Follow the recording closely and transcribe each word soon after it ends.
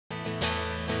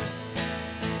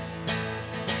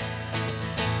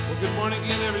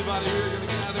everybody, we are going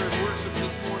to gather and worship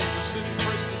this morning for singing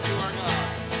praises to our God.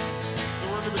 So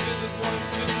we're going to begin this morning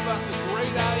singing about the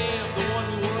great I am, the one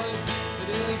who was, and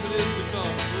is to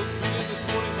come. So let's begin this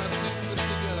morning by singing this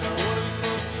together. I want to be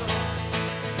close to your heart.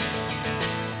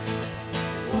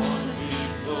 I want to be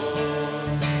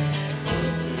close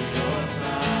to your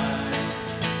side,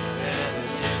 so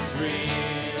heaven is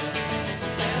real,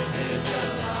 death is a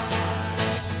lie.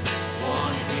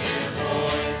 Want to hear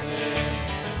voices,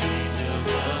 angels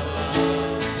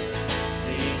above,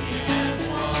 singing as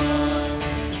one.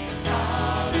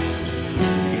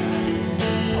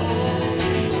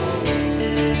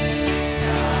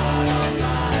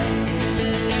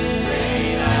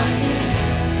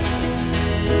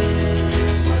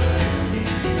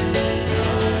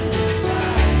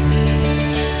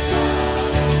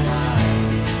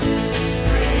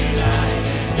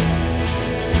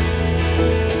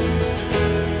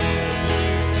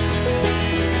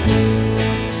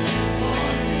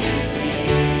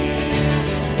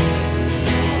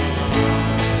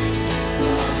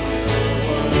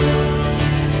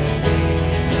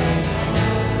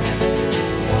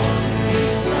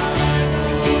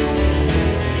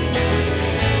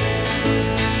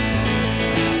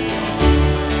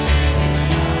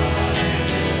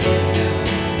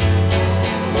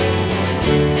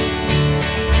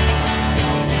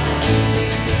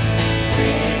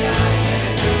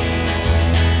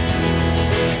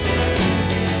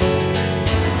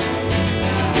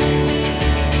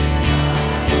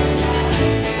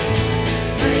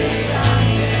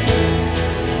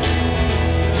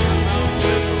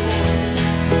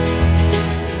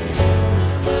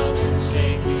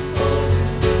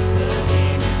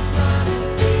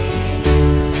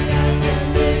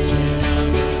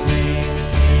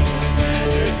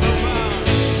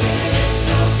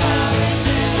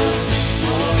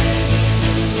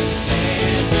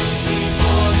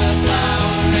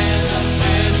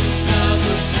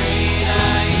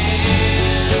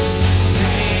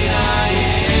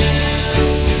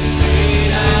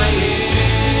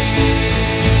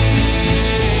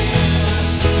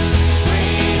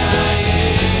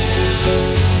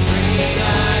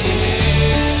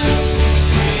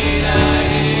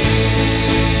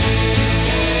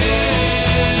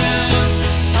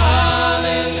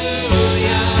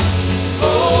 Hallelujah,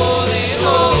 holy,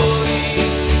 holy,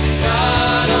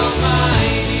 God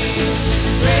Almighty,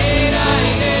 great I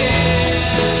am,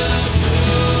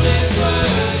 who is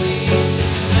worthy, none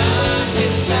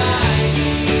beside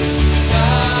me.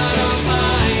 God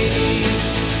Almighty,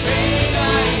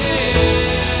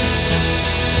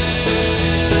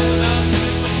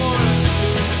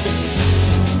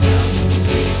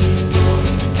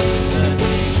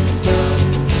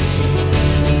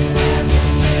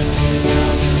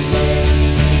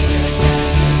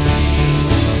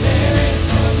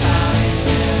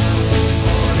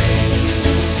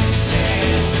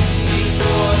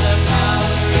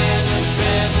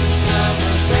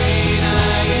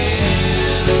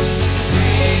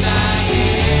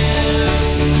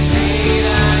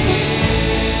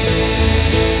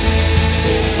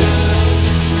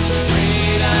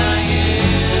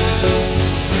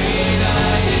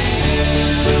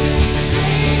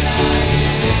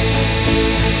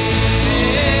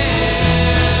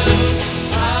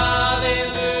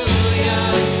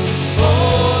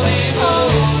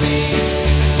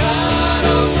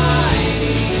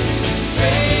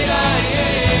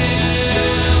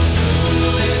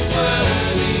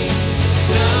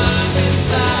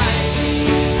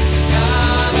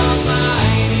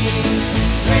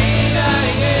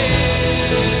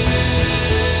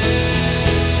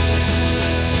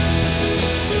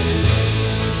 great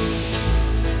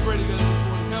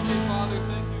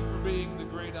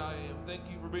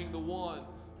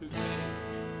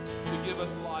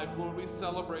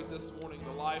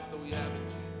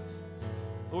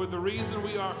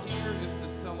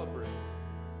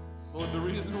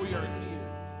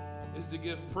I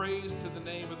praise to the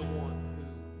name of the one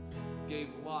who gave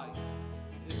life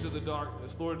into the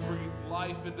darkness. Lord, breathe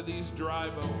life into these dry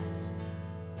bones.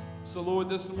 So, Lord,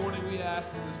 this morning we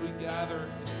ask that as we gather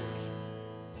and worship,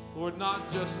 Lord,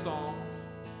 not just songs,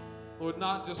 Lord,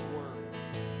 not just words,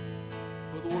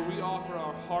 but Lord, we offer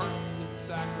our hearts in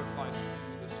sacrifice to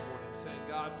you this morning, saying,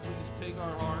 God, please take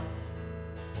our hearts,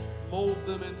 mold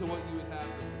them into what you would have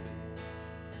them to be.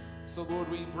 So, Lord,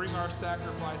 we bring our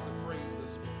sacrifice of praise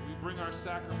this morning. Bring our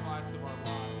sacrifice of our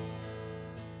lives.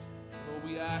 Lord,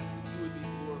 we ask that you would be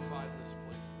glorified in this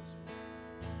place this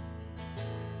morning.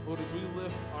 Lord, as we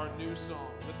lift our new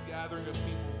song, this gathering of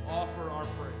people, offer our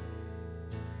praise.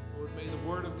 Lord, may the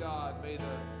word of God, may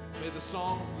the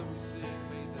songs that we sing,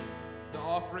 may the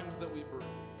offerings that we bring,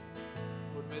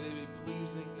 Lord, may they be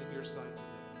pleasing in your sight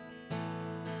today.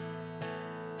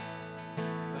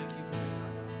 Thank you for being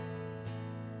our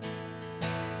God.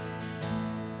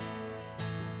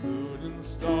 Moon and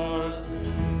stars fade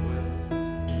away,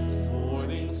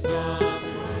 morning sun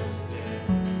was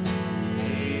dim,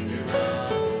 Savior of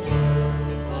the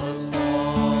world was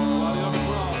born.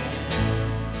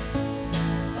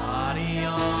 His body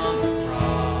on the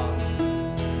cross,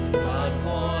 his blood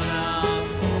poured out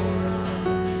for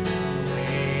us, the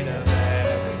weight of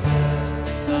every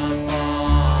curse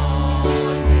upon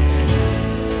him.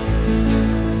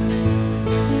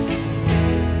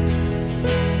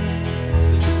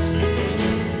 Sing it to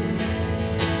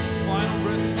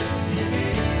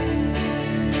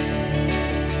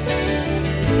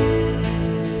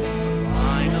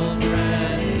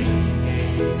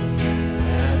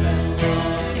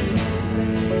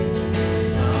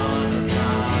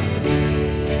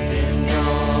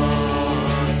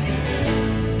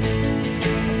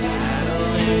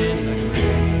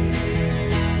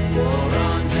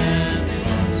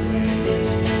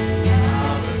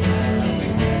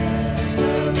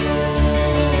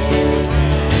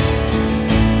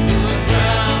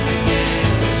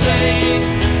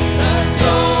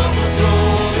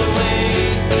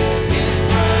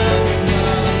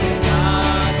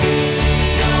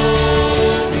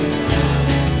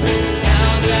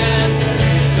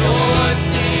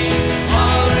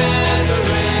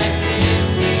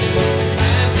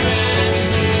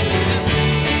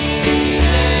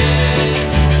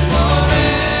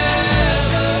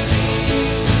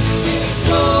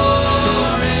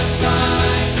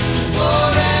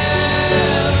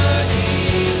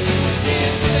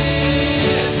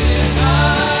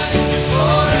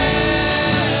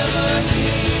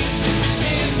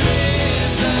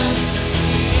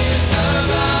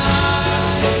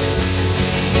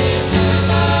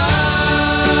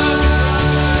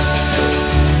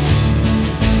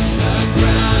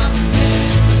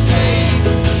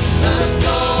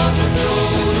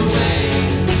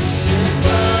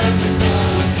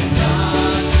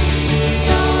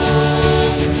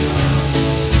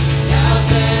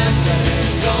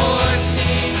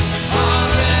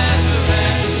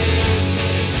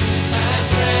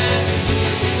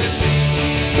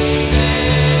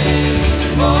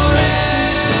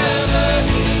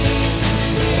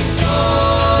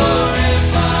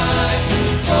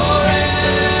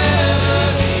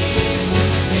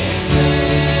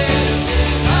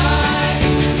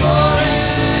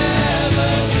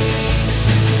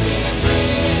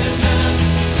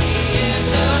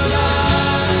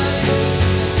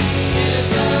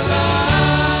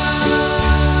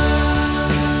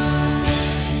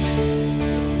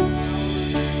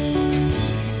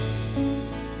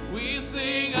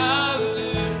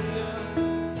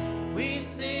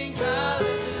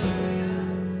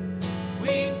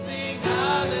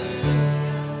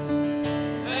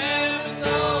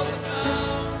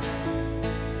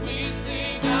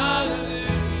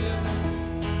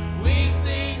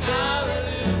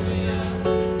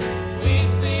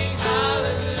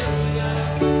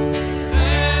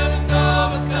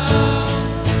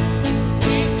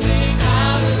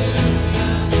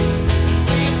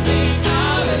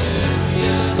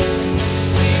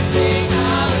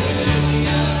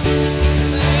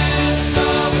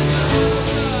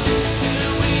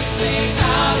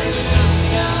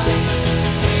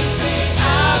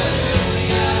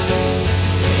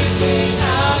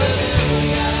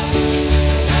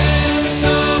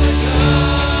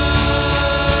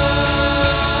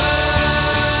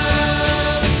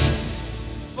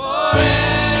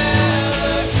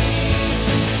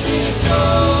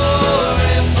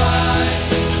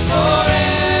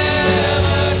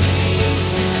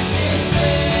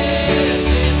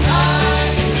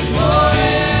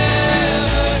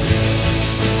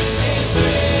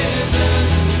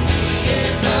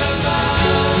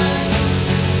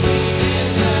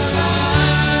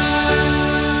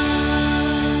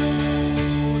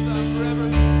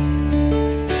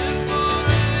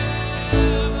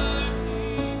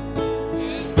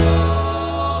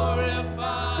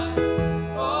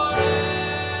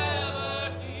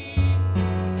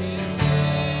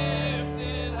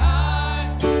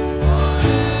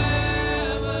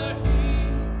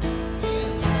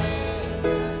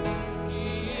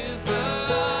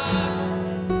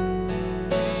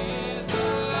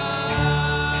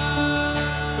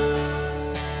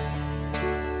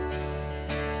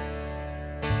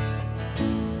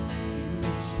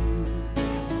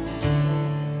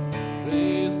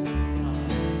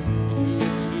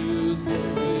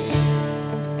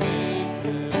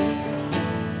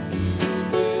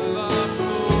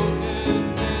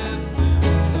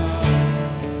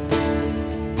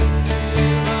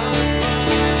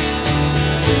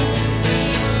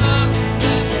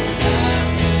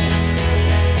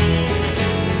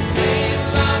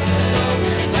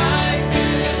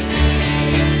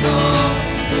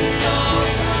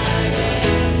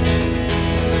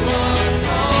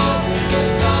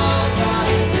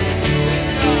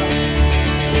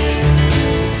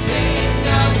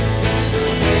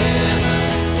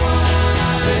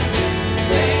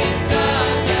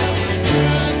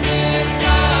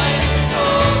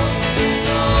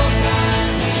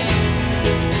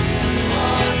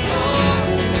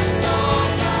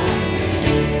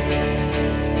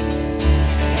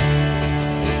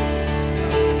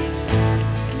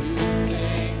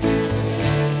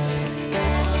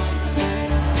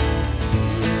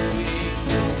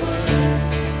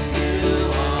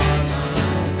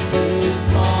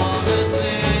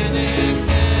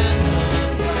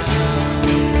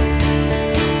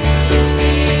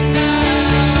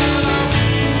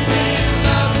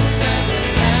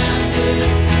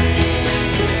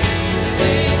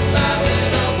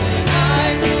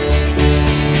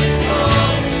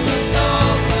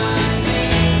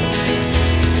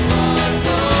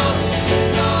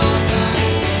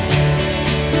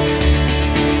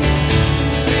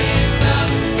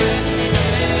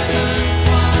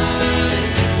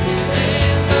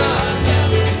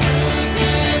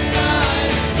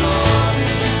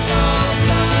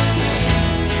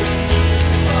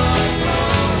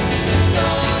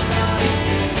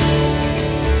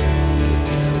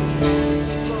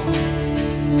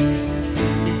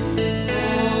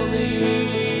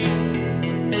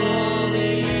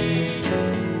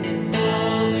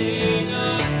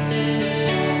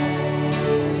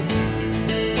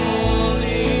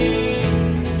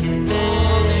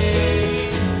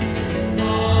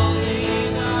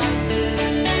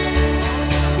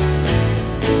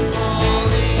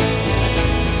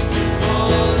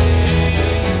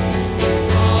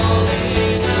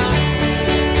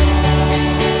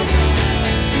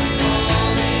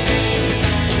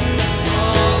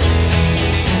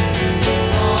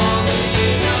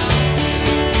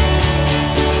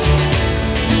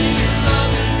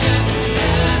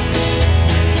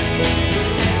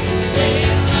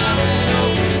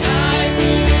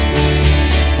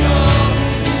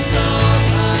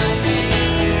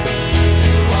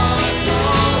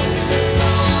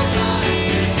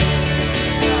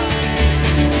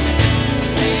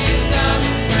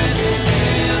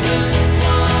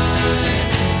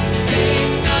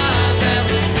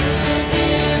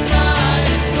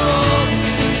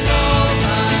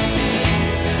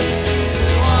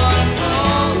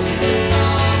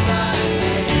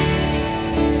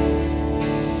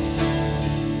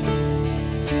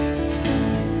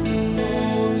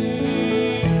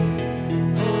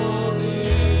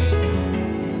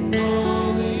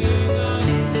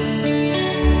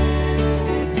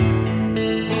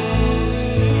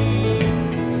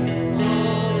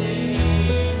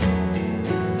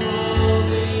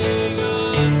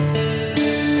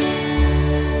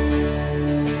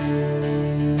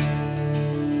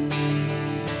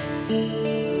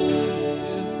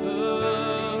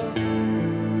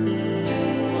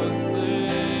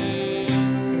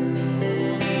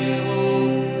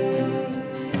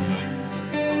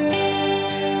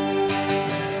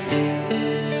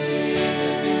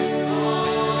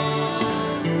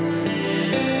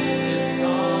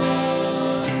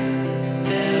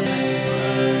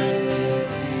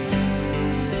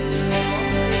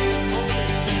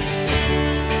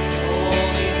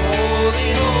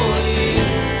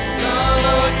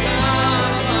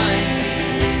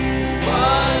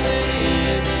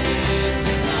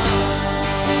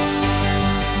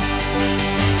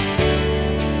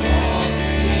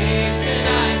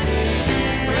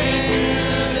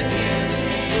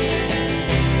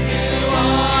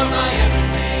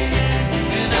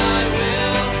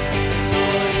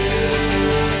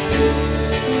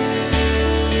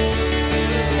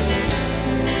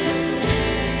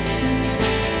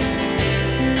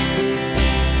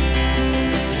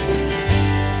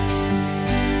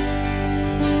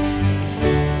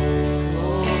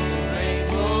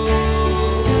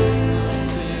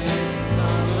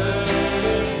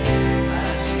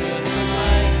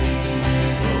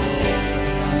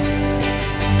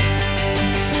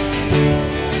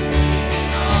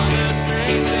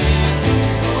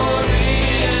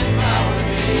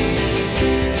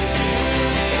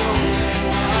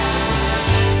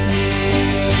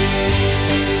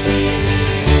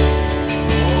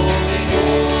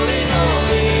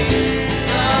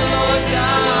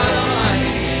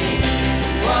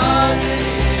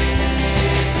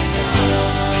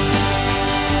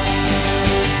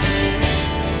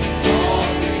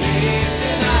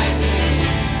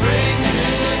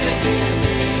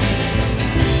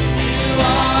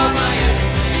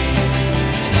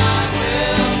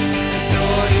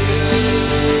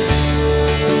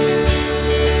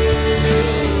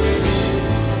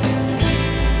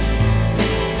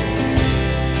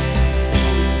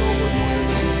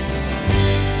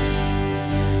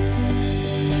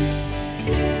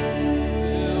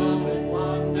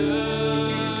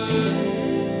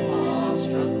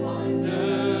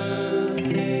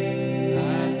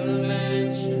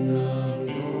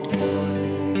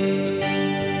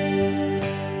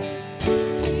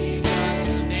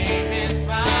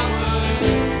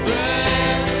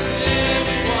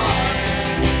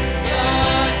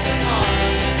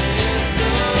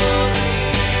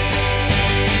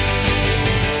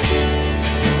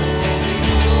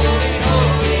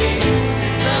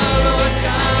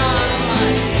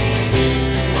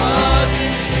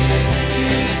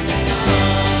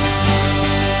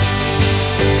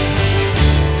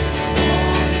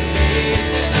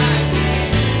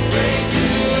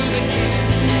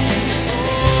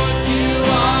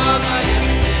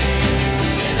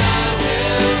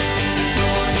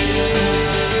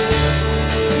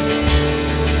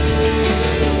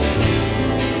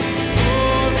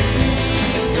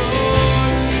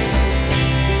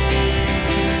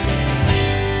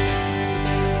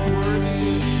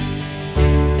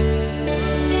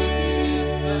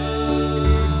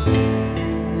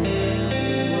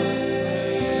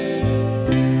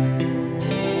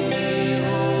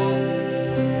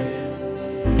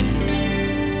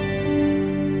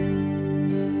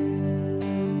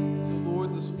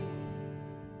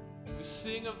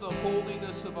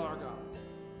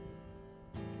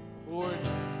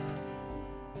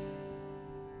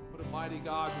mighty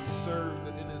God we serve,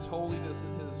 that in his holiness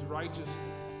and his righteousness,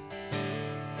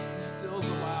 he still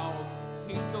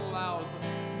allows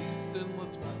these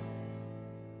sinless vessels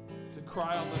to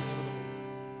cry on the name of the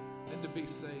Lord and to be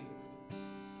saved.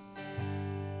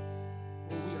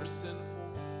 Lord, we are sinful.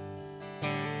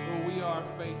 Lord, we are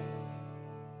faithless.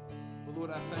 But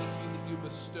Lord, I thank you that you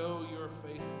bestow your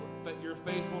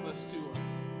faithfulness to us.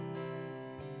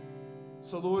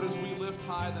 So Lord, as we lift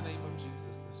high the name of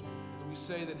Jesus this morning, as we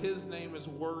say that his name is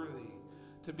worthy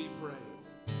to be praised,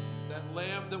 that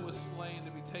lamb that was slain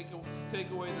to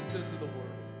take away the sins of the world.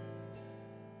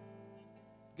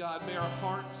 God, may our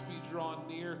hearts be drawn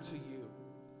near to you.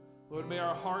 Lord, may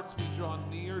our hearts be drawn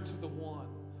near to the one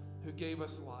who gave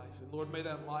us life. And Lord, may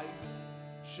that life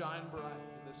shine bright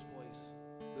in this place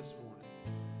this morning.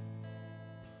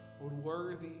 Lord,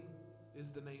 worthy is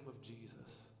the name of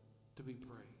Jesus to be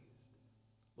praised.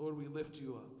 Lord, we lift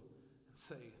you up and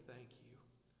say thank you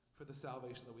for the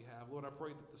salvation that we have. Lord, I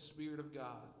pray that the Spirit of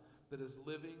God that is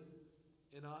living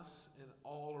in us and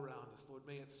all around us, Lord,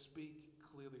 may it speak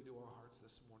clearly to our hearts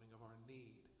this morning of our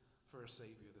need for a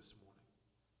Savior this morning.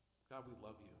 God, we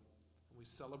love you, and we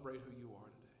celebrate who you are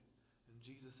today. In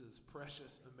Jesus'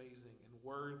 precious, amazing, and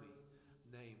worthy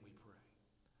name we pray.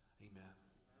 Amen.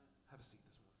 Have a seat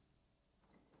this morning.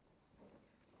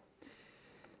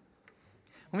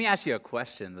 Let me ask you a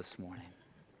question this morning.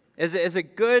 Is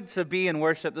it good to be in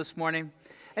worship this morning?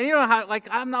 And you know how,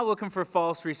 I'm not looking for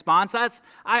false response.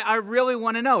 I really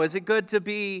want to know, is it good to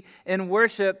be in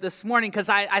worship this morning? Because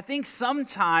I think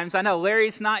sometimes, I know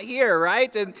Larry's not here,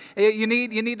 right? And you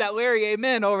need that Larry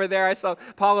amen over there. I saw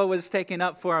Paula was taking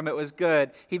up for him. It was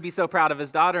good. He'd be so proud of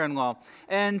his daughter-in-law.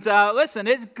 And listen,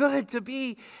 it's good to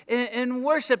be in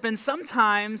worship. And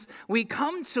sometimes we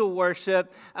come to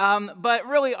worship, but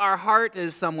really our heart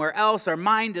is somewhere else. Our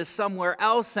mind is somewhere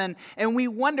else. And we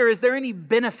wonder, is there any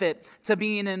benefit to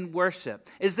being in worship?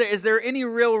 Is there any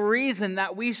real reason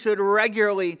that we should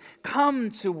regularly come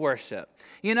to worship?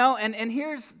 You know, and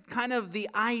here's kind of the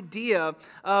idea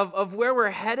of where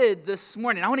we're headed this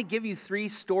morning. I want to give you 3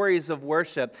 stories of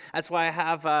worship. That's why I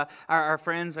have our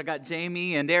friends, I got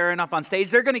Jamie and Aaron up on stage.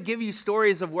 They're going to give you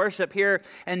stories of worship here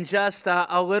in just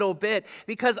a little bit,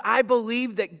 because I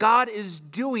believe that God is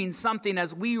doing something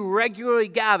as we regularly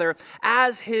gather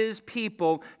as his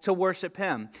people to worship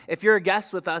him. If you're a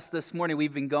guest with us this morning,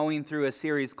 we've been going through a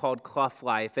series called Clough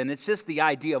Life, and it's just the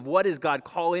idea of what is God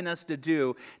calling us to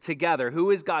do together?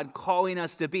 Who is God calling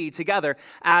us to be together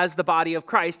as the body of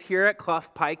Christ here at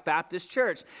Clough Pike Baptist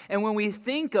Church? And when we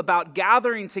think about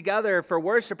gathering together for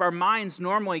worship, our minds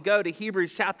normally go to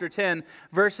Hebrews chapter 10,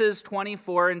 verses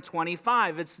 24 and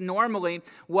 25. It's normally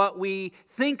what we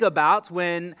think about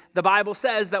when the Bible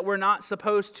says that we're not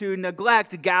supposed to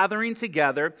neglect gathering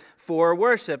together for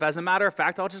worship. As a matter of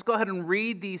fact, I'll just go ahead and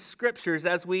read these scriptures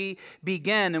as we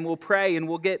begin, and we'll pray and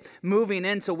we'll get moving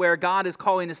into where God is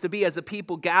calling us to be as a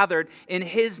people gathered in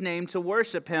his name to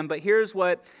worship him. But here's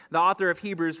what the author of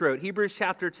Hebrews wrote. Hebrews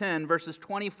chapter 10, verses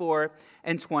 24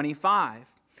 and 25.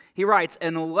 He writes,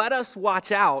 "And let us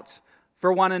watch out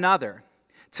for one another,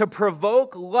 to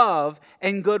provoke love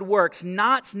and good works,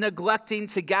 not neglecting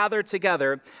to gather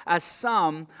together, as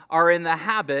some are in the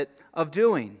habit of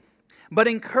doing, but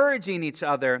encouraging each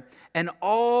other, and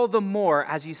all the more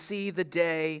as you see the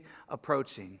day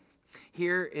approaching."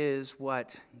 Here is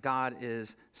what God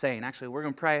is saying. Actually, we're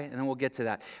going to pray, and then we'll get to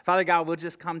that. Father God, we'll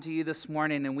just come to you this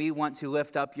morning, and we want to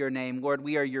lift up your name. Lord,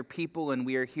 we are your people, and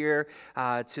we are here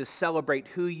to celebrate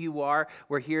who you are.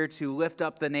 We're here to lift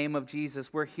up the name of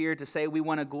Jesus. We're here to say we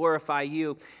want to glorify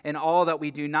you in all that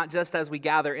we do, not just as we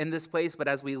gather in this place, but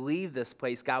as we leave this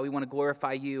place, God. We want to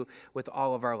glorify you with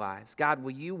all of our lives. God,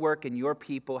 will you work in your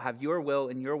people, have your will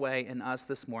and your way in us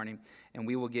this morning, and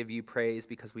we will give you praise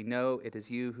because we know it is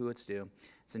you who it's due.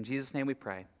 It's in Jesus' name we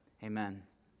pray. Amen.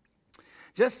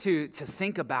 Just to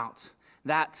think about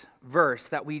that verse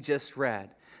that we just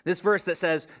read, this verse that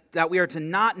says that we are to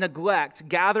not neglect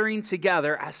gathering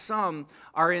together as some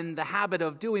are in the habit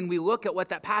of doing. We look at what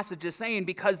that passage is saying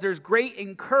because there's great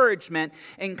encouragement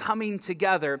in coming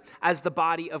together as the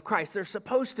body of Christ. There's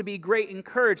supposed to be great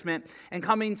encouragement in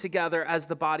coming together as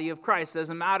the body of Christ. As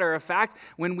a matter of fact,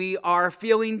 when we are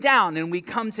feeling down and we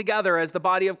come together as the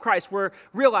body of Christ, we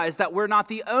realize that we're not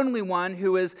the only one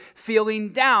who is feeling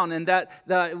down, and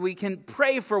that we can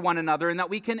pray for one another, and that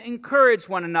we can encourage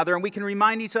one another, and we can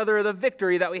remind each other of the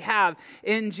victory that we have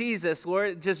in Jesus.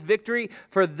 Lord, just victory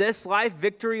for this life,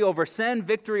 victory over sin,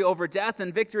 victory over death,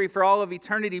 and victory for all of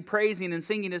eternity, praising and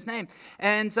singing his name.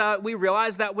 And we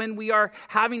realize that when we are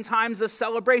having times of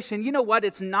celebration, you know what?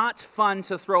 It's not fun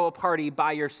to throw a party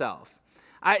by yourself.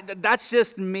 That's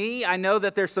just me. I know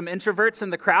that there's some introverts in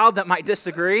the crowd that might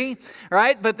disagree,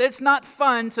 right? But it's not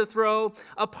fun to throw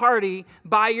a party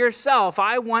by yourself.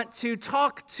 I want to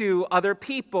talk to other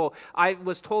people. I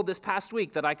was told this past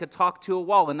week that I could talk to a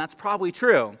wall, and that's probably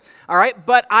true, all right?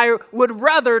 But I would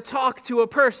rather talk to a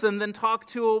person than talk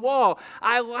to a wall.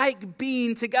 I like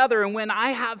being together, and when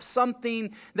I have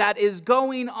something that is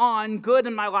going on good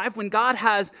in my life, when God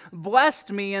has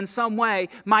blessed me in some way,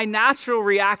 my natural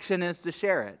reaction is to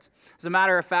share it. As a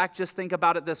matter of fact, just think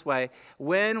about it this way.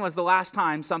 When was the last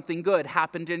time something good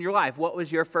happened in your life? What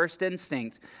was your first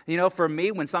instinct? You know, for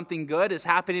me, when something good is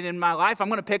happening in my life, I'm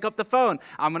going to pick up the phone.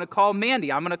 I'm going to call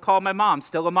Mandy. I'm going to call my mom,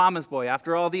 still a mama's boy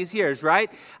after all these years,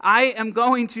 right? I am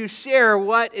going to share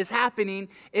what is happening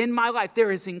in my life.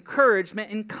 There is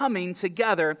encouragement in coming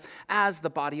together as the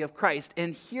body of Christ.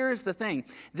 And here's the thing.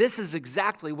 This is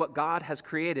exactly what God has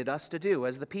created us to do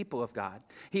as the people of God.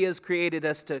 He has created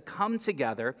us to come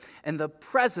together in the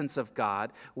presence of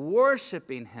God,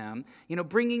 worshiping Him,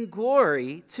 bringing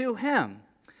glory to Him.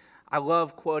 I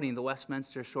love quoting the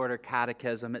Westminster Shorter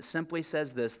Catechism. It simply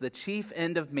says this: the chief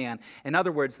end of man. In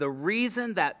other words, the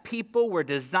reason that people were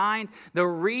designed, the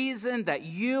reason that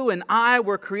you and I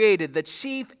were created, the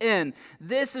chief end,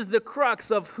 this is the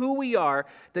crux of who we are.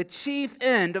 The chief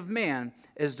end of man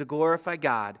is to glorify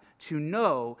God, to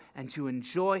know and to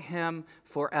enjoy Him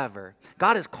forever.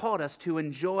 God has called us to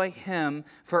enjoy Him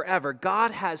forever.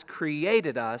 God has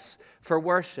created us for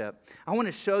worship. I want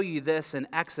to show you this in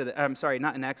Exodus. I'm sorry,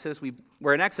 not in Exodus. We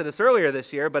were in Exodus earlier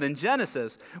this year, but in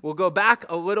Genesis. We'll go back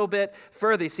a little bit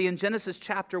further. See, in Genesis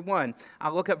chapter 1,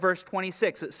 I'll look at verse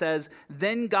 26. It says,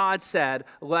 "Then God said,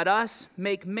 'Let us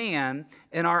make man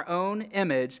in our own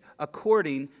image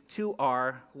according to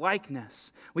our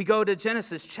likeness.'" We go to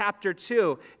Genesis chapter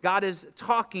 2. God is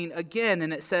talking again,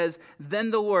 and it says, "Then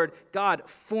the Lord God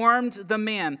formed the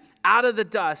man out of the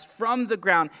dust from the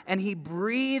ground, and He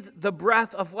breathed the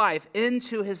breath of life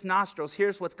into his nostrils."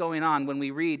 Here's what's going on when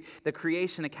we read the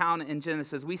creation account in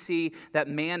Genesis. We see that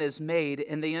man is made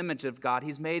in the image of God.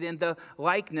 He's made in the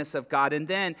likeness of God. And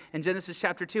then in Genesis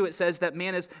chapter 2, it says that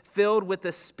man is filled with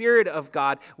the Spirit of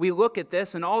God. We look at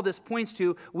this, and all this points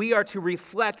to we are to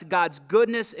reflect God's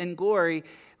goodness and glory.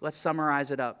 Let's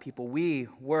summarize it up, people. We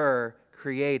were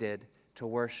created to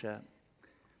worship.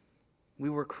 We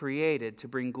were created to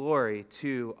bring glory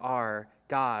to our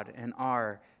God and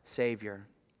our Savior.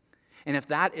 And if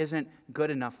that isn't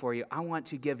good enough for you, I want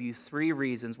to give you 3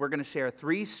 reasons. We're going to share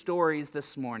 3 stories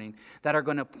this morning that are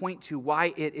going to point to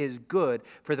why it is good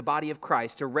for the body of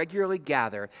Christ to regularly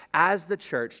gather as the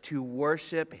church to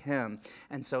worship Him.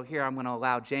 And so here I'm going to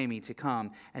allow Jamie to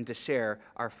come and to share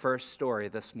our first story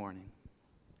this morning.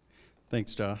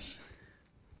 Thanks, Josh.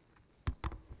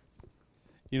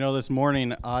 This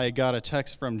morning I got a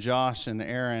text from Josh and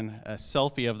Aaron, a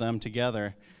selfie of them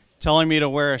together, telling me to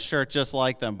wear a shirt just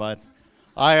like them. But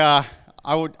I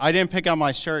didn't pick out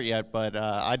my shirt yet, but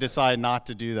I decided not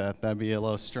to do that. That'd be a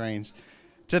little strange.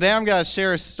 Today I'm going to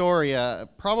share a story,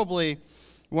 probably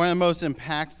one of the most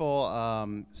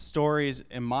impactful stories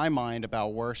in my mind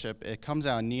about worship. It comes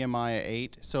out in Nehemiah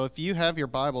 8. So if you have your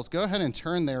Bibles, go ahead and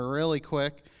turn there really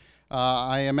quick.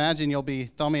 I imagine you'll be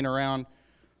thumbing around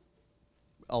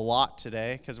a lot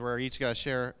today because we're each going to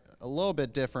share a little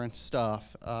bit different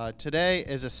stuff. Today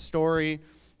is a story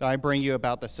that I bring you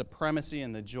about the supremacy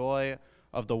and the joy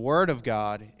of the Word of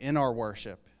God in our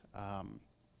worship. And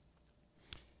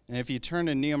if you turn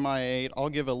to Nehemiah 8, I'll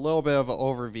give a little bit of an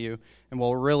overview, and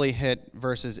we'll really hit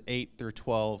verses 8 through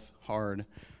 12 hard.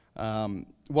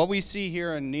 What we see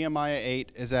here in Nehemiah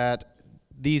 8 is that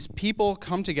these people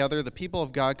come together, the people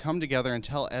of God come together and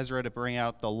tell Ezra to bring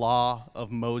out the law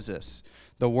of Moses,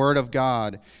 the Word of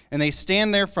God. And they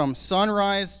stand there from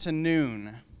sunrise to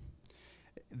noon.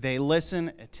 They listen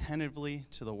attentively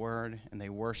to the Word, and they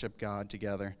worship God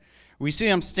together. We see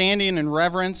them standing in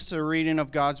reverence to the reading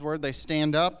of God's Word. They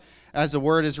stand up as the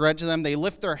Word is read to them. They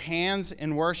lift their hands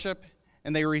in worship,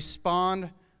 and they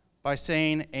respond by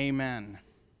saying amen.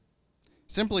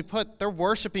 Simply put, they're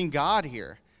worshiping God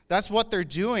here. That's what they're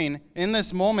doing in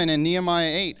this moment in Nehemiah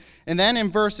 8. And then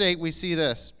in verse 8, we see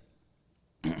this.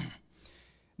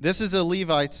 This is the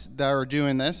Levites that are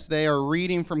doing this. They are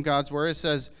reading from God's Word. It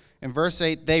says in verse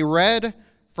 8, they read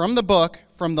from the book,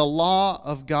 from the law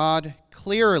of God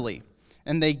clearly.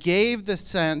 And they gave the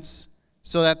sense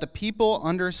so that the people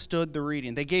understood the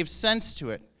reading. They gave sense to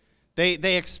it.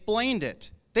 They explained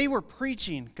it. They were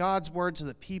preaching God's Word to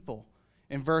the people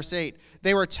in verse 8.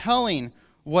 They were telling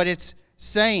what it's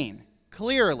saying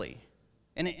clearly,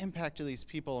 and it impacted these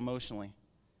people emotionally.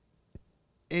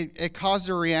 It caused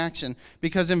a reaction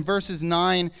because in verses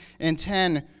 9 and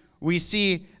 10, we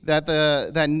see that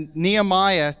that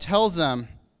Nehemiah tells them,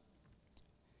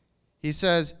 he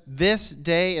says, this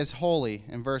day is holy,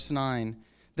 in verse 9.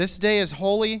 This day is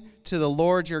holy to the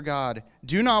Lord your God.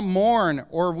 Do not mourn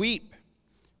or weep,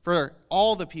 for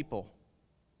all the people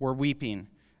were weeping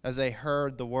as they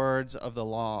heard the words of the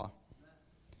law.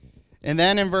 And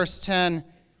then in verse 10,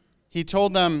 he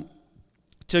told them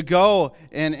to go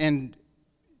and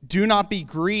do not be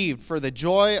grieved, for the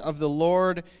joy of the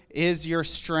Lord is your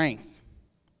strength.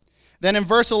 Then in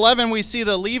verse 11, we see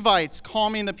the Levites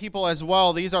calming the people as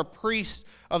well. These are priests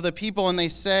of the people, and they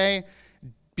say,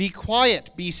 be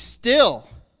quiet, be still,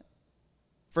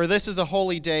 for this is a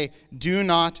holy day. Do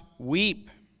not weep.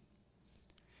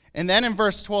 And then in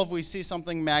verse 12, we see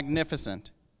something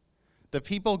magnificent. The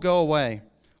people go away.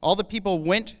 All the people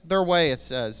went their way, it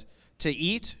says, to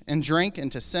eat and drink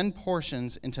and to send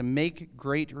portions and to make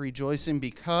great rejoicing,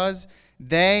 because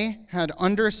they had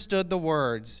understood the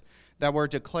words that were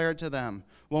declared to them.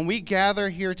 When we gather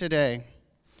here today,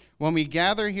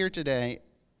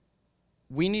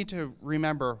 we need to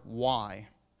remember why.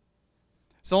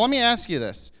 So let me ask you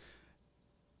this.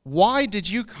 Why did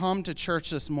you come to church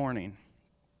this morning?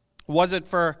 Was it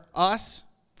for us,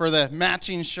 for the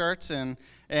matching shirts and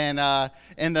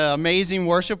the amazing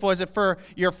worship? Was it for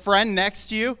your friend next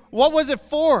to you? What was it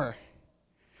for?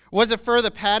 Was it for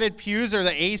the padded pews or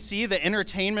the AC, the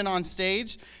entertainment on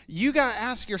stage? You got to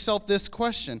ask yourself this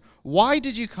question. Why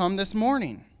did you come this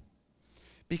morning?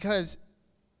 Because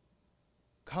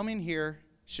coming here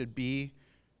should be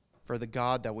for the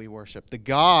God that we worship. The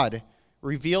God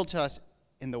revealed to us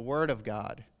in the Word of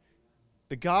God.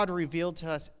 The God revealed to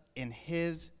us in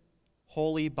His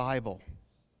holy Bible.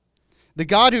 The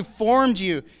God who formed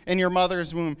you in your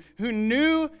mother's womb, who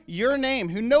knew your name,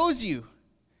 who knows you,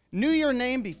 knew your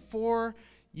name before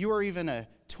you were even a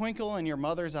twinkle in your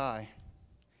mother's eye.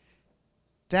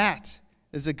 That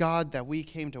is a God that we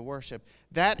came to worship.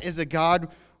 That is a God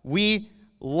we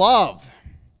love.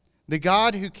 The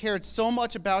God who cared so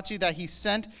much about you that He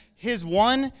sent His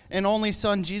one and only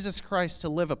Son, Jesus Christ, to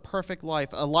live a perfect life,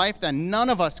 a life that none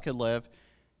of us could live,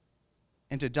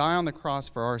 and to die on the cross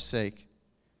for our sake.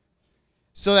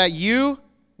 So that you,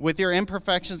 with your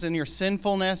imperfections and your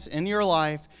sinfulness in your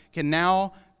life, can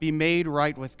now be made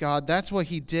right with God. That's what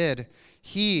He did.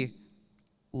 He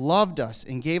loved us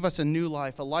and gave us a new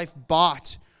life, a life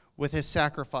bought with His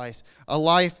sacrifice, a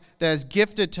life that is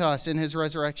gifted to us in His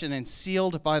resurrection and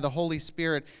sealed by the Holy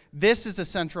Spirit. This is the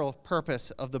central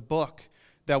purpose of the book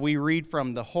that we read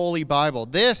from, the Holy Bible.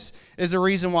 This is the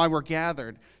reason why we're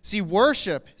gathered. See,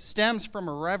 worship stems from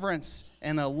a reverence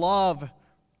and a love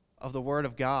of the Word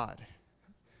of God.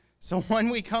 So when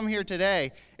we come here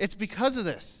today, it's because of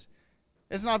this.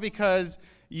 It's not because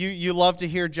you love to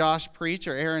hear Josh preach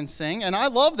or Aaron sing, and I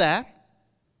love that.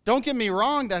 Don't get me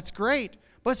wrong, that's great.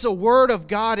 But it's the Word of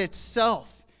God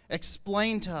itself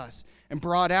explained to us and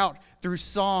brought out through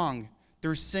song,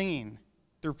 through singing,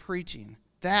 through preaching.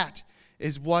 That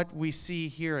is what we see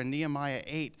here in Nehemiah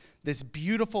 8, this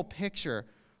beautiful picture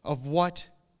of what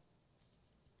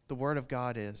the Word of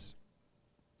God is.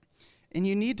 And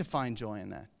you need to find joy in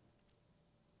that.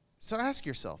 So ask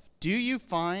yourself, do you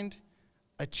find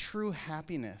a true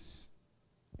happiness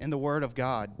in the Word of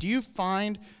God? Do you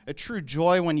find a true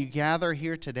joy when you gather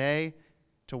here today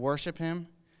to worship Him?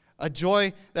 A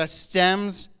joy that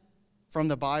stems from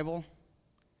the Bible?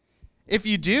 If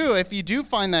you do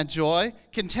find that joy,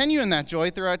 continue in that joy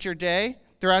throughout your day,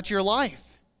 throughout your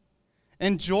life.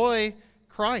 Enjoy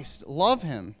Christ. Love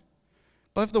Him.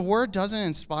 But if the Word doesn't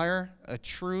inspire a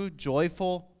true,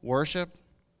 joyful worship,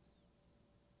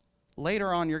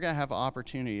 later on, you're going to have an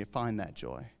opportunity to find that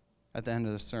joy at the end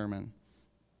of the sermon.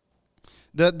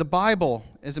 The Bible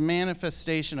is a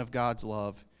manifestation of God's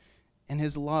love, and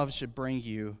His love should bring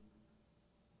you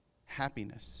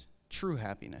happiness, true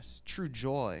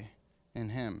joy in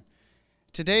Him.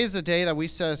 Today is the day that we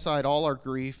set aside all our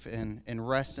grief and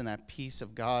rest in that peace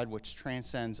of God which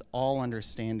transcends all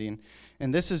understanding.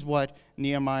 And this is what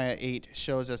Nehemiah 8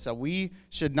 shows us, that we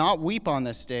should not weep on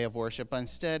this day of worship, but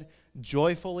instead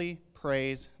joyfully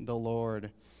praise the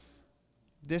Lord.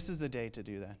 This is the day to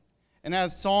do that. And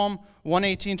as Psalm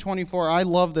 118:24, I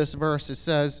love this verse. It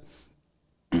says,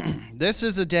 "This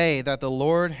is a day that the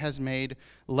Lord has made.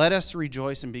 Let us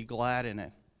rejoice and be glad in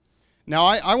it." Now,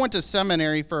 I went to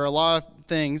seminary for a lot of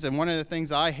things, and one of the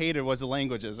things I hated was the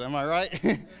languages. Am I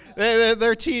right?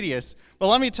 They're tedious. But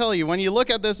let me tell you, when you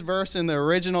look at this verse in the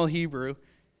original Hebrew,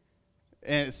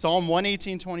 in Psalm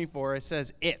 118:24, it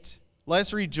says, "It."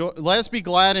 Let us be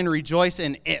glad and rejoice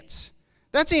in it.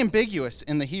 That's ambiguous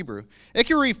in the Hebrew. It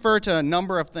can refer to a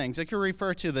number of things. It can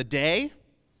refer to the day,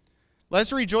 Let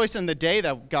us rejoice in the day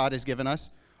that God has given us.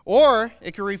 Or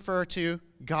it could refer to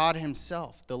God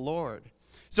himself, the Lord.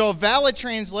 So a valid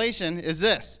translation is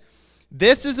this.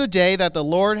 This is the day that the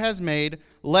Lord has made.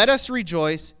 Let us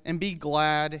rejoice and be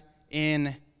glad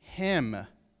in him.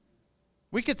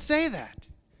 We could say that.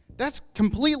 That's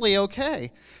completely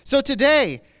okay. So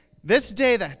today, this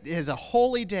day that is a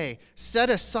holy day, set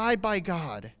aside by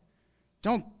God,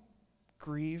 don't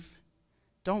grieve,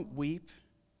 don't weep.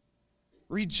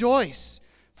 Rejoice.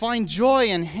 Find joy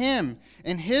in him,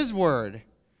 in his word.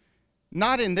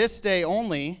 Not in this day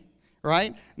only,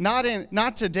 right?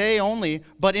 Not today only,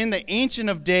 but in the Ancient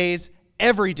of Days,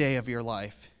 every day of your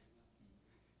life.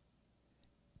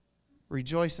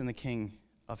 Rejoice in the King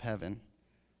of heaven.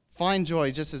 Find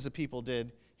joy just as the people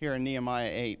did here in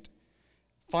Nehemiah 8.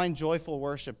 Find joyful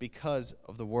worship because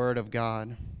of the word of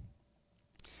God.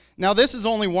 Now, this is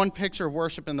only one picture of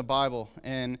worship in the Bible,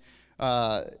 and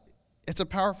it's a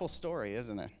powerful story,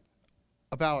 isn't it?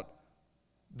 About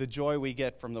the joy we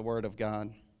get from the word of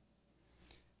God.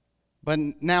 But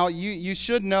now you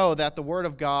should know that the word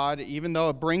of God, even though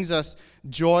it brings us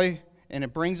joy and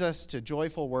it brings us to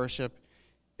joyful worship,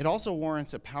 it also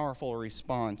warrants a powerful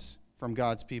response from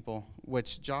God's people,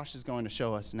 which Josh is going to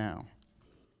show us now.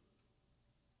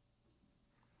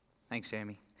 Thanks,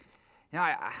 Jamie. You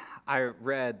know, I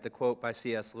read the quote by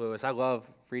C.S. Lewis. I love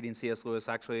reading C.S. Lewis.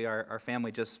 Actually, our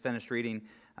family just finished reading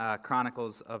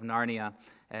Chronicles of Narnia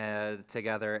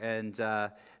together. And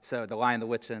so The Lion, the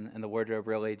Witch, and the Wardrobe,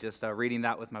 really, just reading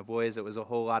that with my boys, it was a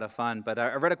whole lot of fun. But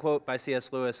I read a quote by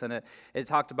C.S. Lewis, and it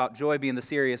talked about joy being the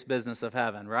serious business of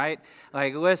heaven, right?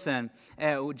 Like, listen,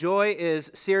 joy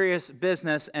is serious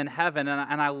business in heaven.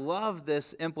 And I love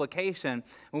this implication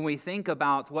when we think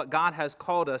about what God has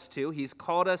called us to. He's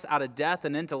called us out of death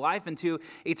and into life, into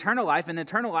eternal life. And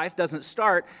eternal life doesn't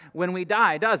start when we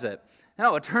die, does it?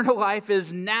 No, eternal life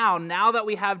is now. Now that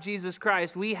we have Jesus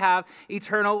Christ, we have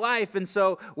eternal life. And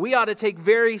so we ought to take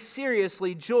very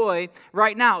seriously joy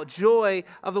right now. Joy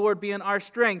of the Lord being our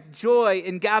strength. Joy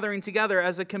in gathering together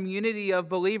as a community of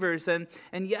believers. And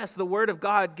yes, the Word of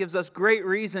God gives us great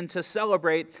reason to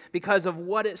celebrate because of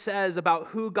what it says about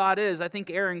who God is. I think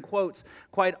Aaron quotes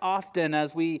quite often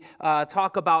as we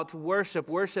talk about worship.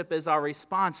 Worship is our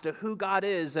response to who God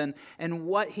is and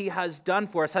what he has done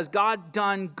for us. Has God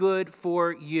done good for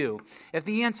you? If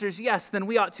the answer is yes, then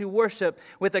we ought to worship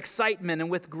with excitement and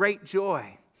with great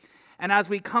joy. And as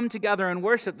we come together and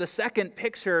worship, the second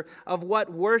picture of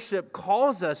what worship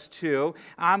calls us to,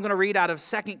 I'm going to read out of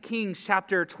 2 Kings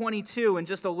chapter 22 and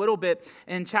just a little bit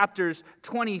in chapters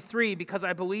 23, because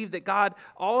I believe that God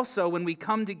also, when we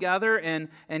come together and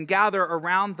gather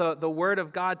around the Word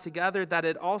of God together, that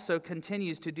it also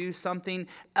continues to do something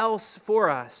else for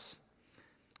us.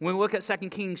 When we look at 2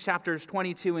 Kings chapters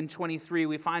 22 and 23,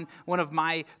 we find one of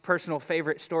my personal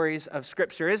favorite stories of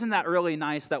Scripture. Isn't that really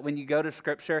nice that when you go to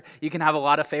Scripture, you can have a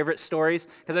lot of favorite stories?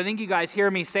 Because I think you guys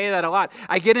hear me say that a lot.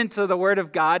 I get into the Word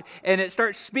of God, and it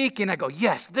starts speaking. I go,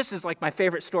 yes, this is like my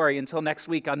favorite story until next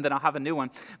week, and then I'll have a new one.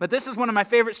 But this is one of my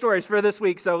favorite stories for this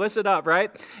week, so listen up,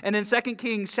 right? And in 2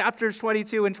 Kings chapters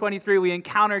 22 and 23, we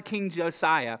encounter King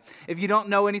Josiah. If you don't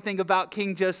know anything about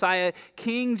King Josiah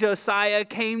came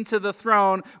to the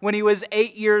throne when he was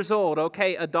 8 years old.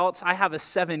 Okay, adults, I have a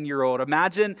 7-year-old.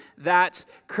 Imagine that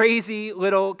crazy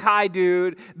little Kai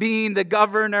dude being the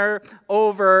governor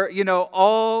over,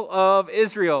 all of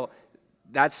Israel.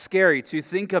 That's scary to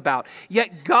think about.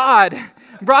 Yet God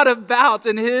brought about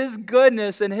in his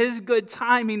goodness and his good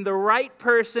timing the right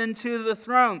person to the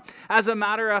throne. As a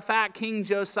matter of fact, King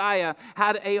Josiah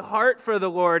had a heart for the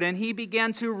Lord, and he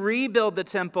began to rebuild the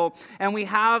temple. And we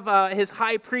have his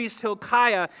high priest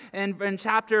Hilkiah in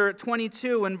chapter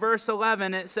 22 and verse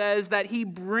 11. It says that he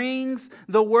brings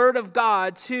the word of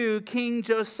God to King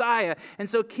Josiah. And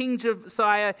so King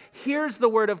Josiah hears the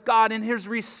word of God, and his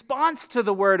response to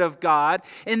the word of God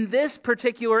in this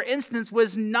particular instance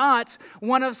was not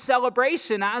one of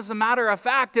celebration. As a matter of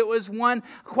fact, it was one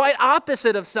quite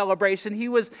opposite of celebration. He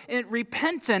was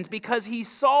repentant because he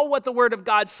saw what the word of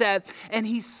God said, and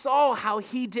he saw how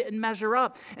he didn't measure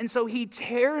up. And so he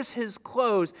tears his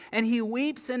clothes, and he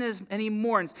weeps and he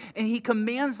mourns, and he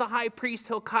commands the high priest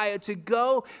Hilkiah to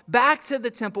go back to the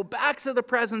temple, back to the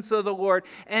presence of the Lord,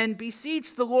 and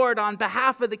beseech the Lord on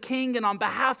behalf of the king and on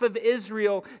behalf of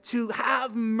Israel to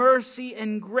have mercy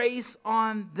and grace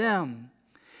on them.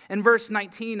 In verse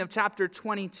 19 of chapter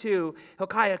 22,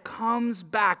 Hilkiah comes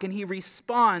back and he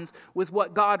responds with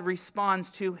what God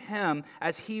responds to him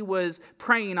as he was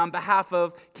praying on behalf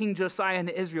of King Josiah and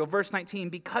Israel. Verse 19,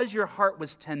 because your heart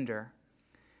was tender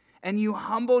and you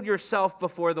humbled yourself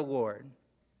before the Lord,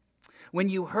 when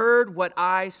you heard what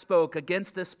I spoke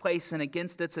against this place and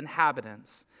against its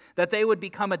inhabitants, that they would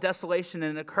become a desolation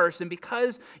and a curse, and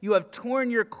because you have torn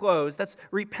your clothes, that's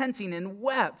repenting and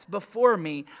wept before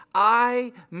me,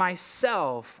 I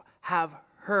myself have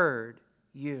heard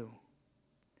you.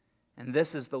 And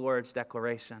this is the Lord's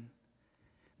declaration.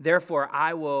 Therefore,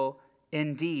 I will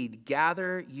indeed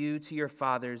gather you to your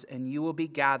fathers, and you will be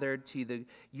gathered to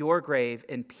your grave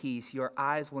in peace. Your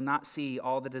eyes will not see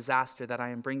all the disaster that I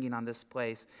am bringing on this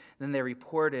place. Then they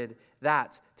reported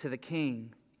that to the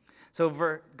king.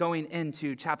 So going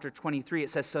into chapter 23, it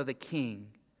says, so the king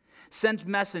sent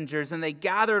messengers, and they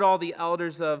gathered all the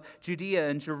elders of Judea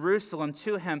and Jerusalem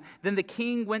to him. Then the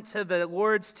king went to the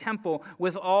Lord's temple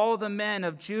with all the men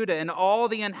of Judah and all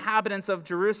the inhabitants of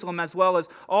Jerusalem, as well as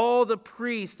all the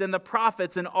priests and the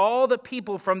prophets and all the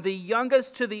people from the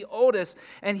youngest to the oldest.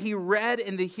 And he read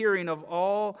in the hearing of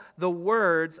all the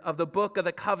words of the book of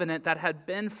the covenant that had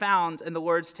been found in the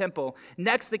Lord's temple.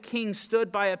 Next, the king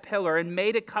stood by a pillar and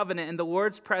made a covenant in the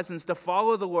Lord's presence to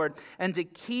follow the Lord and to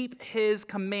keep his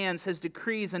commands, his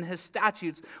decrees, and his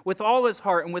statutes with all his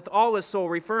heart and with all his soul,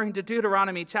 referring to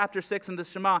Deuteronomy chapter 6 and the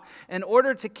Shema, in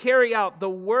order to carry out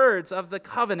the words of the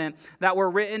covenant that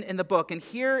were written in the book. And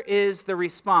here is the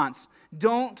response.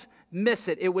 Don't miss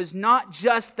it. It was not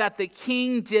just that the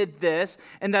king did this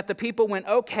and that the people went,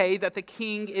 okay, that the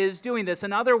king is doing this.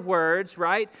 In other words,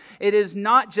 right, it is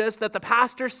not just that the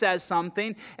pastor says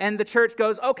something and the church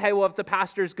goes, okay, well, if the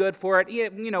pastor's good for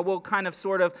it, we'll kind of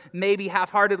sort of maybe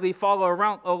half-heartedly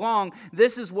follow along.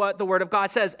 This is what the word of God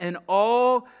says. And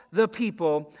all the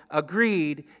people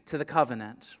agreed to the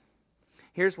covenant.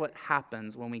 Here's what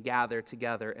happens when we gather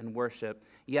together and worship.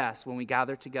 Yes, when we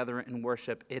gather together and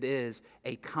worship, it is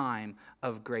a time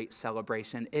of great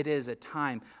celebration. It is a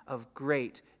time of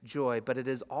great joy, but it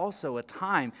is also a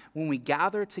time when we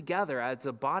gather together as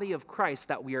the body of Christ,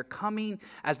 that we are coming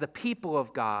as the people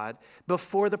of God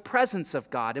before the presence of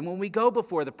God. And when we go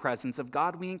before the presence of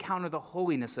God, we encounter the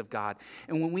holiness of God.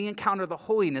 And when we encounter the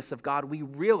holiness of God, we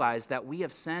realize that we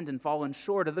have sinned and fallen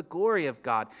short of the glory of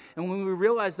God. And when we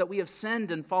realize that we have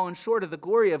sinned and fallen short of the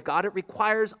glory of God, it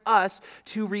requires us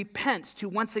to repent, to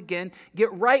once again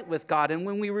get right with God. And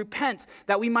when we repent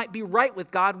that we might be right with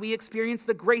God, we experience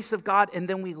the grace of God, and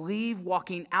then we leave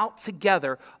walking out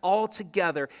together, all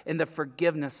together in the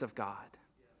forgiveness of God.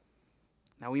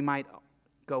 Now we might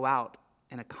go out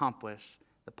and accomplish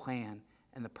the plan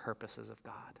and the purposes of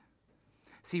God.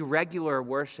 See, regular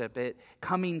worship,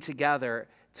 coming together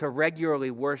to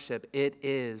regularly worship, it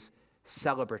is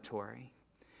celebratory.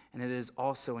 And it is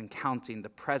also encountering the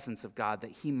presence of God,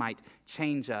 that he might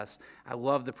change us. I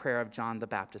love the prayer of John the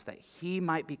Baptist, that he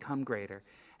might become greater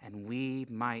and we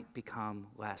might become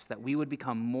less, that we would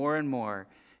become more and more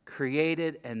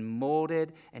created and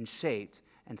molded and shaped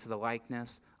into the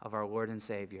likeness of our Lord and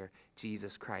Savior,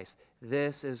 Jesus Christ.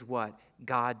 This is what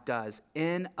God does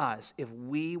in us if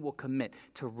we will commit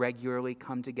to regularly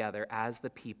come together as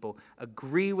the people,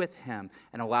 agree with him,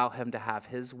 and allow him to have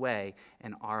his way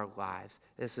in our lives.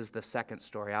 This is the second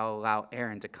story. I'll allow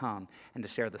Aaron to come and to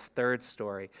share this third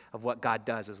story of what God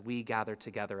does as we gather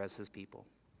together as his people.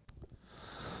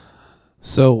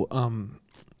 So,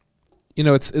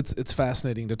 it's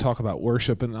fascinating to talk about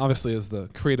worship, and obviously as the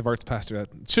creative arts pastor, that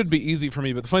should be easy for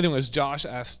me, but the funny thing was Josh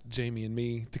asked Jamie and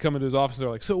me to come into his office. They're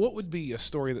like, so what would be a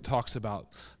story that talks about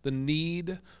the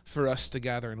need for us to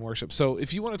gather and worship? So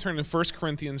if you want to turn to 1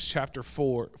 Corinthians chapter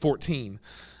 14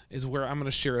 is where I'm going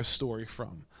to share a story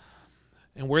from.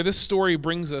 And where this story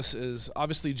brings us is,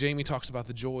 obviously Jamie talks about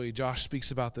the joy, Josh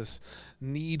speaks about this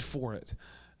need for it,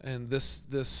 and this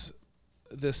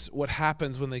what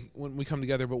happens when we come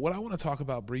together. But what I want to talk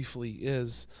about briefly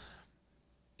is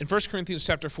in 1 Corinthians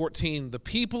chapter 14, the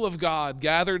people of God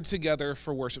gathered together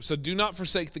for worship. So do not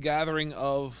forsake the gathering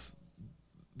of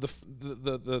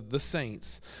the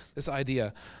saints. This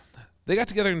idea, they got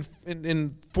together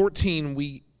in 14.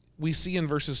 We see in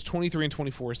verses 23 and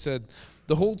 24 said,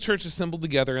 the whole church assembled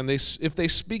together, and if they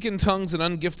speak in tongues and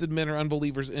ungifted men or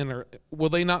unbelievers enter, will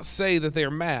they not say that they are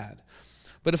mad?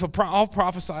 But if I'll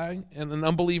prophesy and an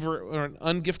unbeliever or an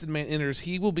ungifted man enters,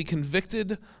 he will be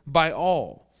convicted by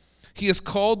all. He is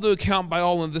called to account by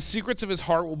all, and the secrets of his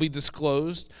heart will be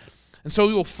disclosed. And so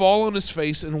he will fall on his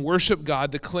face and worship God,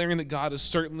 declaring that God is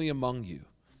certainly among you.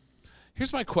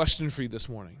 Here's my question for you this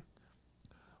morning.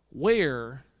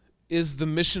 Where is the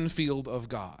mission field of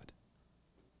God?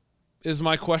 Is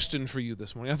my question for you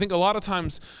this morning. I think a lot of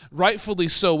times, rightfully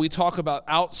so, we talk about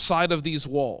outside of these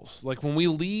walls. Like when we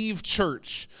leave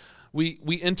church,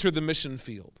 we enter the mission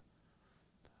field.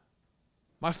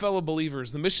 My fellow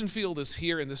believers, the mission field is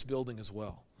here in this building as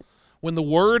well. When the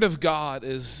Word of God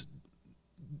is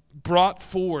brought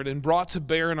forward and brought to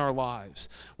bear in our lives.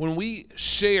 When we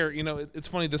share, it's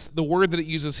funny, the word that it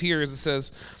uses here is it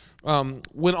says,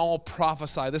 when all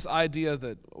prophesy, this idea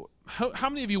that, how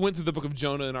many of you went through the book of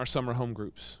Jonah in our summer home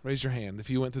groups? Raise your hand if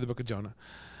you went through the book of Jonah.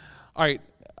 All right,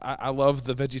 I love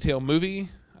the VeggieTale movie,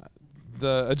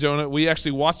 Jonah. We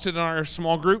actually watched it in our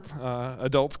small group.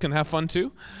 Adults can have fun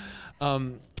too.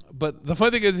 But the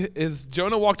funny thing is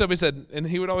Jonah walked up, and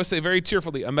he would always say very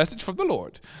cheerfully, a message from the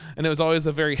Lord. And it was always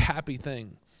a very happy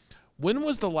thing. When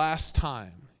was the last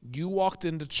time you walked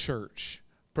into church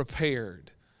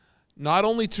prepared not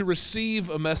only to receive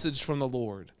a message from the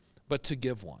Lord, but to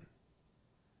give one?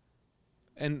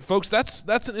 And folks, that's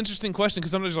an interesting question,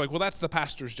 because sometimes you're like, well, that's the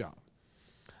pastor's job.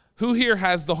 Who here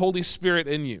has the Holy Spirit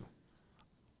in you?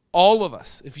 All of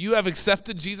us. If you have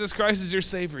accepted Jesus Christ as your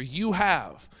Savior, you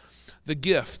have the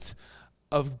gift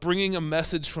of bringing a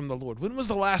message from the Lord. When was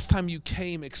the last time you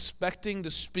came expecting to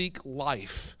speak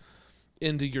life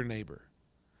into your neighbor?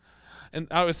 And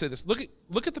I always say this, look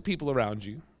at the people around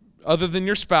you, other than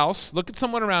your spouse. Look at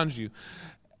someone around you.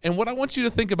 And what I want you to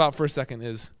think about for a second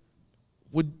is,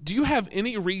 do you have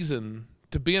any reason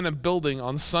to be in a building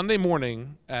on Sunday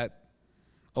morning at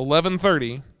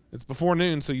 11:30? It's before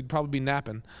noon, so you'd probably be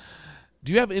napping.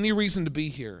 Do you have any reason to be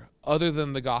here other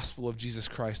than the gospel of Jesus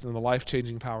Christ and the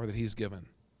life-changing power that he's given?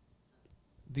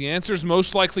 The answer is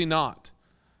most likely not.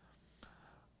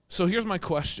 So here's my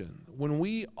question. When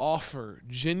we offer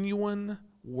genuine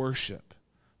worship,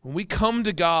 when we come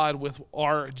to God with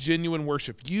our genuine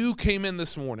worship, you came in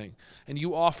this morning and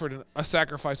you offered a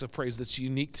sacrifice of praise that's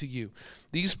unique to you.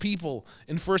 These people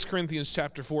in 1 Corinthians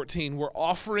chapter 14 were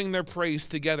offering their praise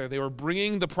together. They were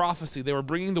bringing the prophecy. They were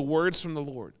bringing the words from the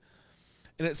Lord.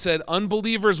 And it said,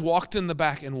 unbelievers walked in the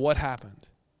back, and what happened?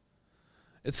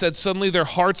 It said suddenly their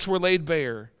hearts were laid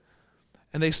bare,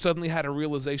 and they suddenly had a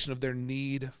realization of their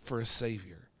need for a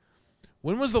Savior.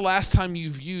 When was the last time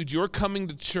you viewed your coming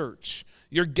to church,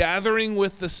 your gathering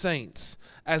with the saints,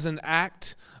 as an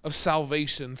act of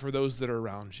salvation for those that are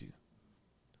around you?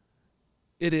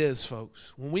 It is,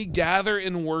 folks. When we gather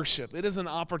in worship, it is an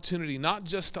opportunity not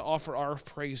just to offer our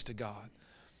praise to God.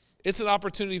 It's an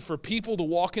opportunity for people to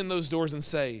walk in those doors and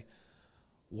say,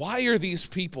 why are these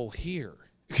people here?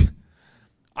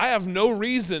 I have no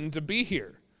reason to be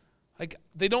here. Like,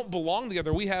 they don't belong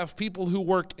together. We have people who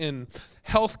work in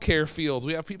healthcare fields.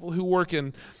 We have people who work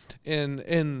in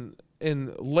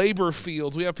labor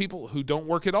fields. We have people who don't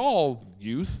work at all,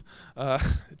 youth,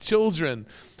 children.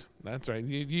 That's right.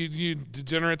 You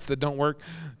degenerates that don't work.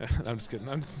 I'm just kidding.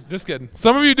 I'm just kidding.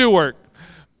 Some of you do work.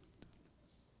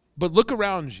 But look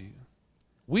around you.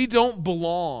 We don't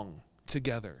belong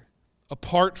together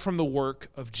apart from the work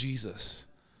of Jesus.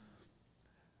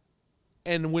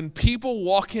 And when people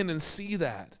walk in and see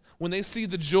that, when they see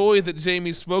the joy that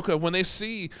Jamie spoke of, when they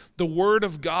see the word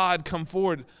of God come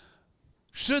forward,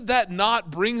 should that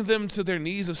not bring them to their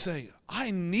knees of saying,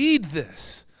 I need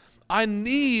this. I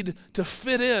need to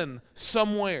fit in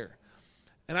somewhere.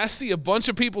 And I see a bunch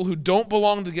of people who don't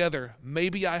belong together.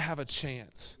 Maybe I have a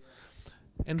chance.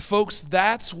 And folks,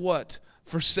 that's what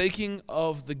forsaking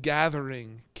of the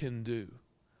gathering can do.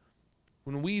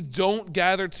 When we don't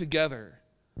gather together,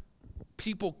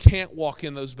 people can't walk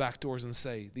in those back doors and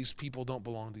say, these people don't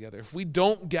belong together. If we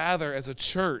don't gather as a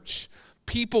church,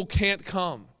 people can't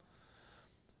come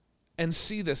and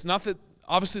see this. Not that,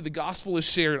 obviously, the gospel is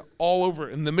shared all over,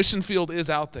 and the mission field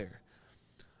is out there.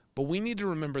 But we need to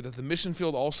remember that the mission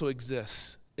field also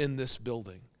exists in this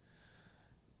building.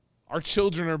 Our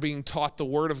children are being taught the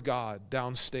Word of God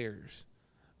downstairs.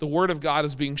 The Word of God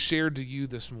is being shared to you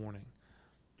this morning.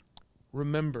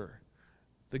 Remember,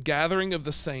 the gathering of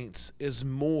the saints is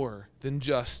more than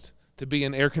just to be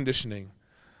in air conditioning.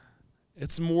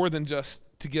 It's more than just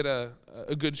to get a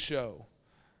good show.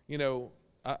 You know,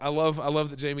 I love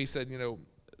that Jamie said, you know,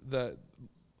 the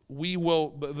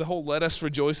whole let us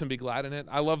rejoice and be glad in it.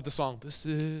 I love the song, this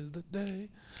is the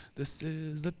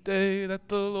day that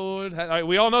the Lord had. All right,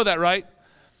 we all know that, right?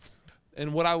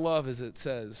 And what I love is it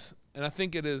says, and I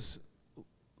think it is,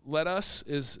 let us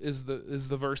is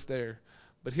the verse there.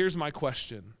 But here's my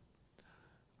question.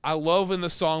 I love in the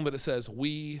song that it says,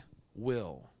 we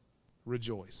will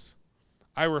rejoice.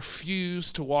 I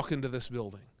refuse to walk into this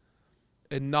building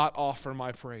and not offer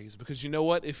my praise. Because you know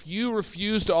what? If you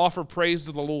refuse to offer praise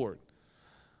to the Lord,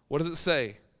 what does it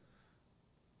say?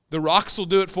 The rocks will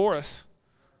do it for us.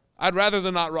 I'd rather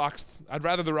the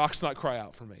rocks not cry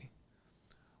out for me.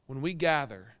 When we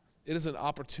gather, it is an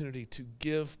opportunity to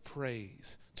give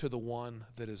praise to the one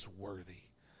that is worthy.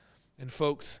 And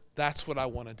folks, that's what I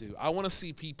want to do. I want to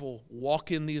see people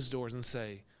walk in these doors and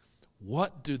say,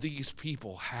 what do these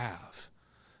people have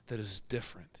that is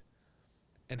different?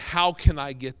 And how can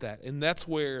I get that? And that's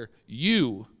where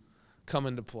you come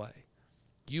into play.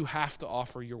 You have to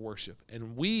offer your worship.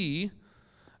 And we,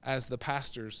 as the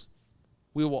pastors,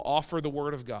 we will offer the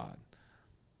word of God.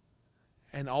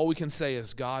 And all we can say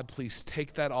is, God, please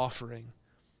take that offering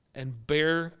and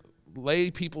lay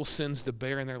people's sins to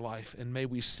bear in their life, and may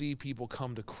we see people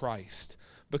come to Christ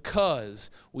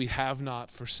because we have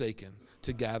not forsaken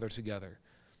to gather together.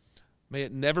 May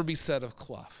it never be said of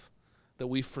Clough that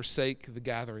we forsake the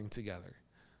gathering together,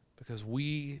 because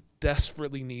we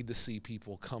desperately need to see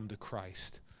people come to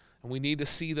Christ, and we need to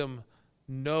see them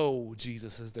know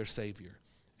Jesus as their Savior.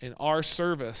 And our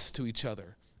service to each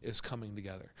other is coming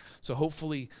together. So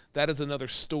hopefully that is another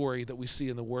story that we see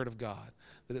in the Word of God,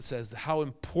 that it says how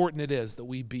important it is that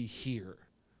we be here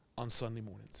on Sunday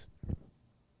mornings.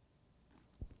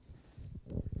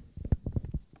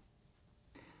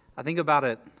 I think about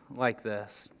it like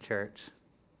this, church.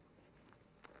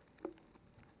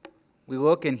 We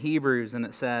look in Hebrews and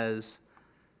it says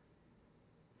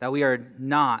that we are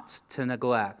not to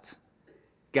neglect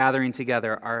gathering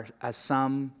together as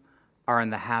some are in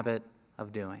the habit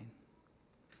of doing.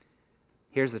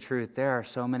 Here's the truth. There are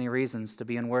so many reasons to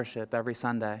be in worship every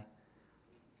Sunday.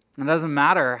 It doesn't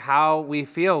matter how we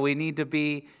feel. We need to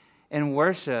be in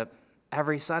worship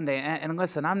every Sunday. And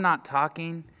listen, I'm not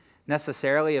talking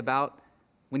necessarily about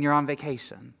when you're on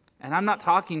vacation. And I'm not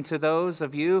talking to those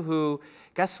of you who,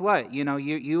 guess what?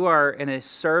 You are in a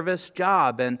service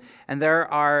job, and there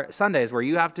are Sundays where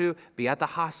you have to be at the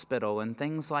hospital and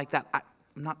things like that.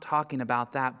 I'm not talking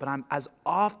about that, but I'm as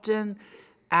often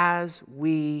as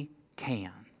we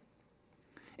can.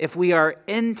 If we are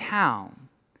in town,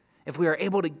 if we are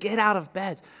able to get out of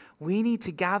bed, we need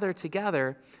to gather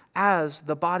together as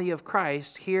the body of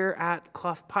Christ here at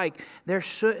Clough Pike. There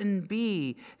shouldn't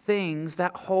be things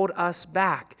that hold us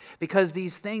back, because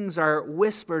these things are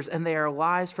whispers and they are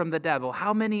lies from the devil.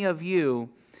 How many of you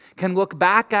can look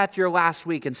back at your last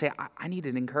week and say, I need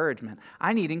an encouragement.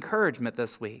 I need encouragement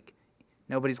this week.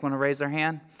 Nobody's going to raise their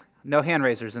hand? No hand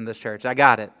raisers in this church. I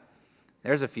got it.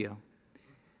 There's a few.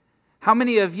 How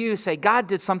many of you say, God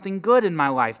did something good in my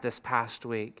life this past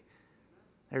week?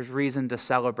 There's reason to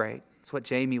celebrate. That's what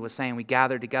Jamie was saying. We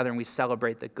gather together and we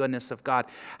celebrate the goodness of God.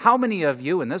 How many of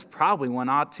you, and this probably one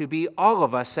ought to be all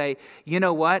of us, say, you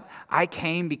know what? I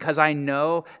came because I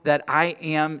know that I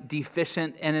am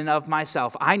deficient in and of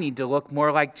myself. I need to look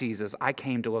more like Jesus. I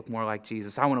came to look more like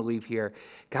Jesus. I want to leave here.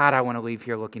 God, I want to leave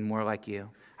here looking more like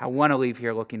you. I want to leave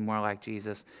here looking more like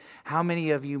Jesus. How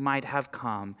many of you might have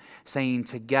come saying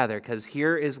together, because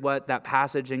here is what that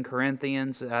passage in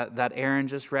Corinthians that Aaron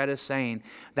just read is saying,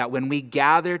 that when we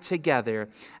gather together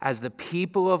as the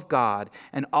people of God,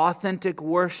 an authentic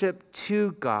worship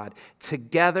to God,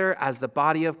 together as the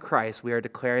body of Christ, we are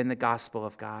declaring the gospel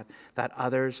of God, that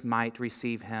others might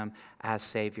receive him as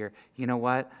Savior. You know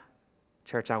what?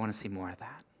 Church, I want to see more of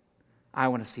that. I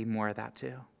want to see more of that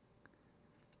too.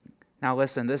 Now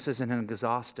listen, this isn't an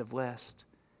exhaustive list.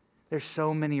 There's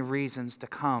so many reasons to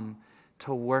come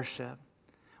to worship.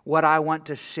 What I want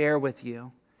to share with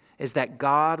you is that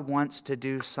God wants to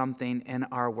do something in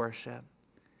our worship.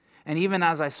 And even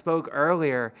as I spoke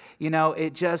earlier,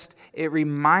 it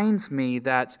reminds me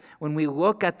that when we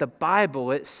look at the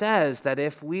Bible, it says that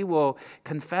if we will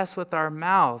confess with our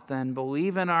mouth and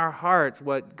believe in our heart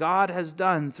what God has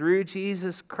done through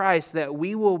Jesus Christ, that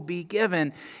we will be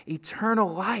given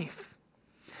eternal life.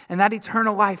 And that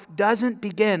eternal life doesn't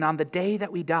begin on the day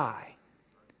that we die.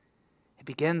 It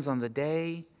begins on the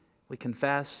day we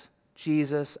confess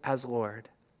Jesus as Lord.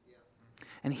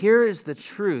 And here is the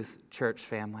truth, church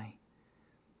family.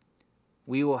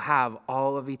 We will have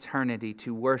all of eternity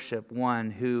to worship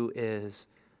one who is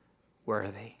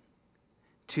worthy,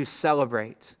 to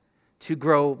celebrate, to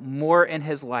grow more in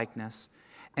his likeness,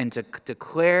 and to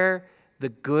declare the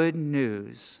good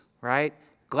news, right?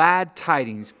 Glad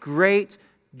tidings, great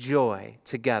joy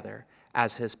together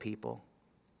as his people.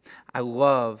 I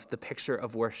love the picture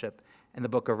of worship in the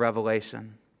book of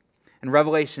Revelation. In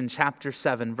Revelation chapter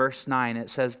 7, verse 9, it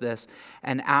says this,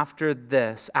 and after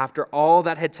this, after all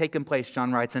that had taken place,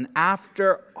 John writes, and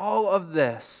after all of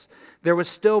this, there was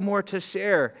still more to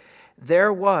share.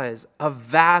 There was a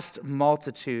vast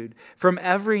multitude from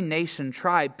every nation,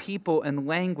 tribe, people, and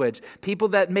language. People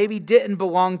that maybe didn't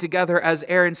belong together, as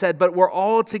Aaron said, but were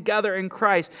all together in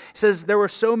Christ. He says there were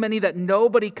so many that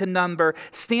nobody could number,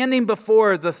 standing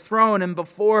before the throne and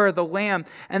before the Lamb.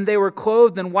 And they were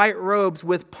clothed in white robes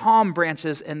with palm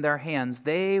branches in their hands.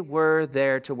 They were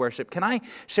there to worship. Can I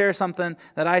share something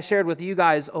that I shared with you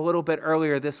guys a little bit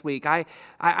earlier this week? I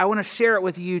want to share it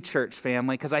with you, church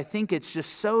family, because I think it's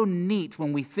just so neat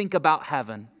when we think about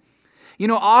heaven. You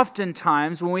know,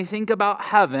 oftentimes when we think about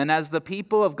heaven as the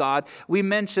people of God, we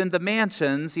mention the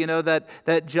mansions, you know,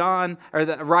 that John, or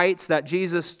that writes that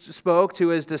Jesus spoke to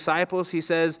his disciples. He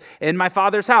says, in my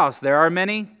Father's house, there are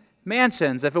many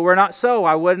mansions. If it were not so,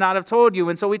 I would not have told you.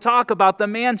 And so we talk about the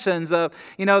mansions of,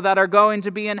 you know, that are going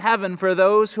to be in heaven for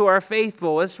those who are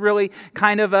faithful. It's really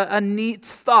kind of a neat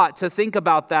thought to think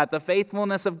about that, the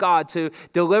faithfulness of God to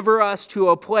deliver us to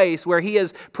a place where he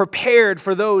is prepared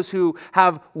for those who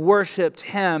have worshiped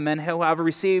him and who have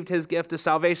received his gift of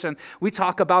salvation. We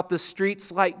talk about the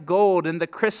streets like gold and the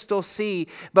crystal sea.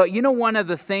 But you know, one of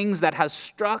the things that has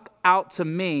struck out to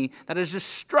me, that has just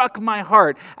struck my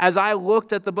heart as I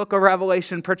looked at the book of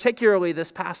Revelation, particularly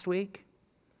this past week,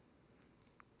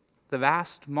 the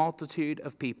vast multitude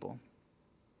of people.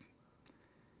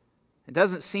 It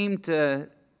doesn't seem to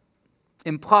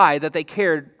imply that they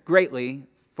cared greatly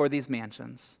for these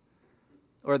mansions,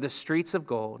 or the streets of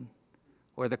gold,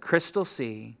 or the crystal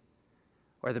sea,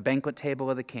 or the banquet table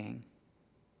of the king.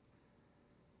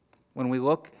 When we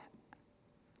look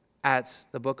at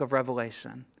the book of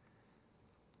Revelation,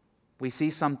 we see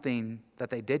something that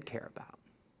they did care about.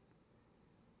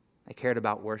 They cared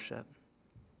about worship.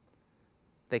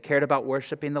 They cared about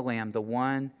worshiping the Lamb, the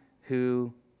one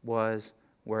who was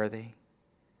worthy.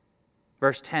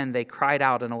 Verse 10, they cried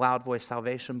out in a loud voice,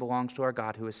 salvation belongs to our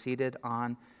God who is seated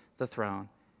on the throne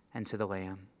and to the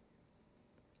Lamb.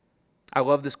 I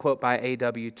love this quote by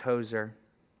A.W. Tozer.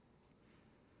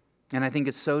 And I think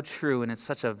it's so true, and it's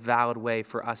such a valid way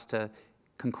for us to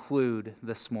conclude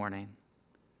this morning.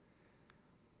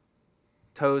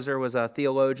 Tozer was a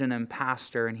theologian and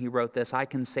pastor, and he wrote this, I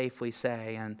can safely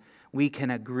say, and we can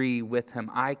agree with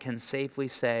him, I can safely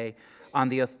say on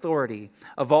the authority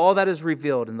of all that is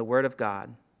revealed in the Word of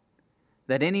God,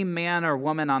 that any man or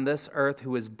woman on this earth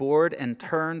who is bored and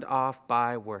turned off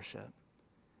by worship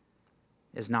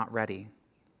is not ready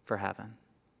for heaven.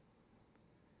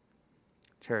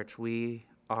 Church, we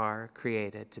are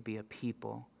created to be a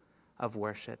people of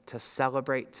worship, to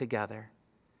celebrate together,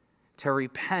 to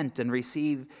repent and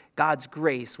receive God's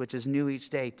grace, which is new each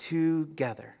day,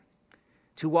 together,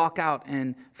 to walk out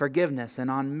in forgiveness and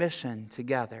on mission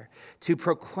together, to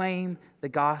proclaim the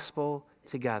gospel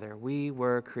together. We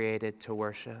were created to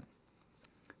worship.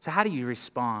 So how do you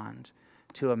respond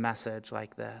to a message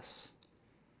like this?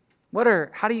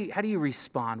 How do you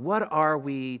respond? What are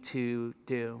we to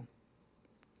do?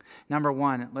 Number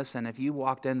one, listen, if you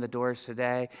walked in the doors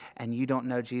today and you don't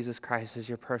know Jesus Christ as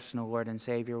your personal Lord and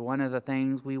Savior, one of the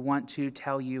things we want to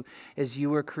tell you is you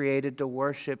were created to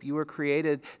worship. You were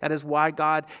created. That is why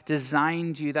God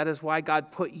designed you. That is why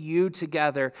God put you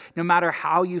together. No matter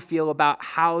how you feel about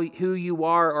who you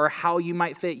are or how you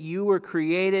might fit, you were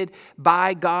created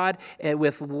by God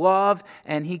with love,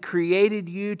 and he created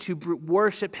you to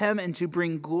worship him and to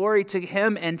bring glory to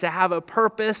him and to have a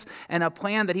purpose and a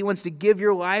plan that he wants to give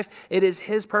your life. It is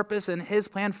his purpose and his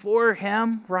plan for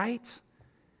him, right?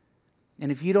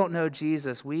 And if you don't know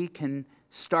Jesus, we can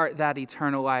start that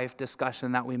eternal life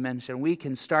discussion that we mentioned. We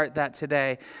can start that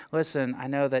today. Listen, I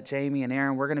know that Jamie and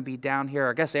Aaron, we're going to be down here.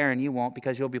 I guess, Aaron, you won't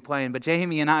because you'll be playing. But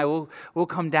Jamie and I will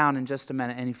come down in just a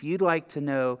minute. And if you'd like to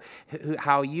know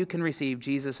how you can receive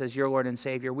Jesus as your Lord and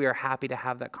Savior, we are happy to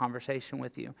have that conversation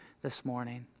with you this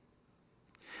morning.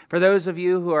 For those of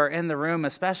you who are in the room,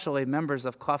 especially members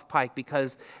of Clough Pike,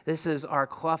 because this is our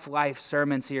Clough Life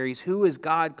sermon series, who is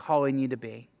God calling you to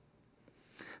be?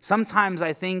 Sometimes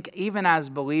I think even as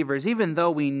believers, even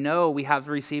though we know we have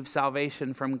received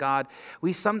salvation from God,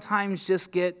 we sometimes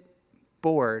just get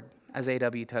bored, as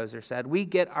A.W. Tozer said. We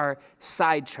get our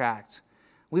sidetracked.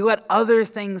 We let other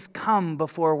things come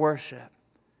before worship.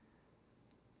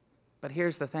 But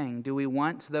here's the thing. Do we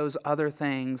want those other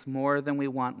things more than we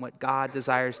want what God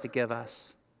desires to give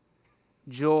us?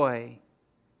 Joy,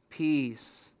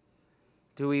 peace.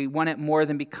 Do we want it more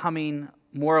than becoming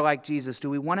more like Jesus?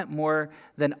 Do we want it more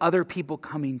than other people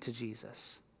coming to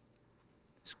Jesus?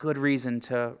 There's good reason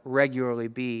to regularly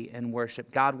be in worship.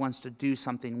 God wants to do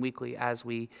something weekly as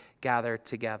we gather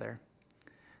together.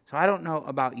 So I don't know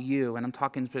about you, and I'm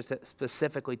talking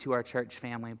specifically to our church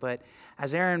family, but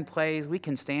as Aaron plays, we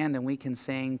can stand and we can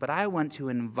sing, but I want to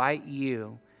invite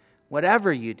you,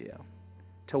 whatever you do,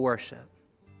 to worship.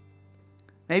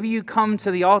 Maybe you come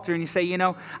to the altar and you say,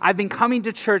 I've been coming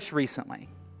to church recently,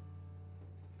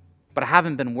 but I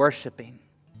haven't been worshiping.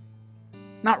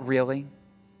 Not really.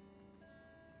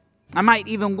 I might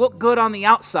even look good on the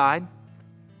outside,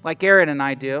 like Aaron and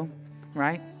I do,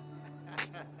 right?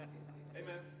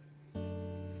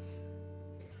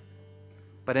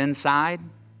 But inside,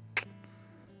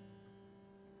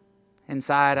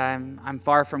 I'm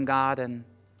far from God, and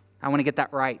I want to get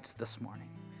that right this morning.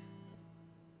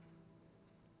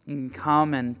 You can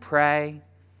come and pray.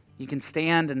 You can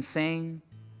stand and sing.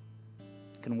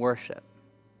 You can worship.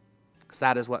 Because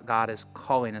that is what God is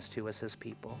calling us to as his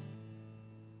people.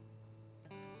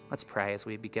 Let's pray as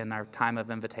we begin our time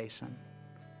of invitation.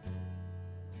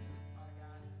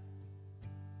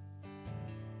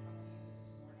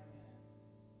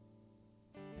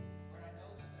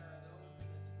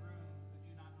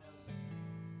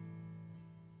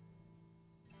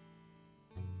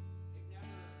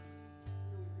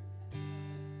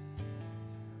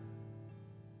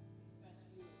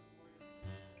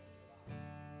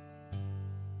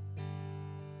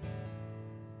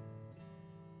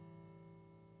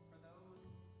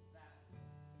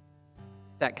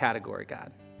 That category,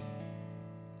 God.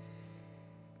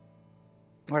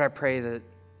 Lord, I pray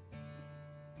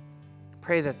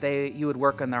that you would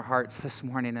work on their hearts this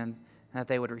morning and that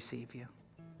they would receive you.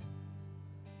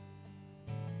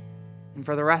 And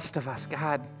for the rest of us,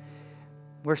 God,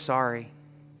 we're sorry.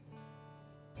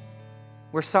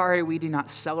 We're sorry we do not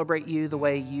celebrate you the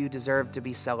way you deserve to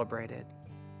be celebrated.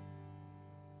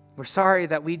 We're sorry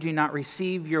that we do not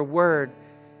receive your word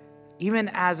even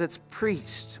as it's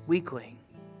preached weekly,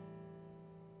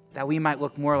 that we might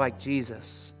look more like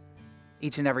Jesus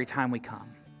each and every time we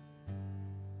come.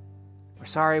 We're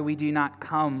sorry we do not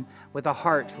come with a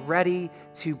heart ready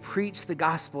to preach the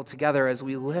gospel together as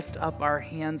we lift up our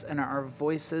hands and our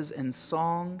voices in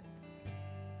song,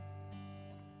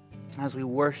 as we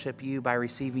worship you by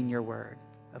receiving your word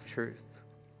of truth.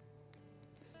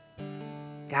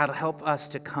 God, help us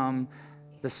to come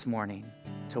this morning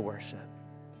to worship.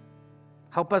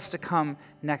 Help us to come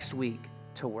next week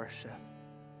to worship.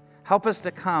 Help us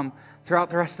to come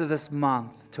throughout the rest of this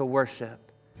month to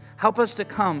worship. Help us to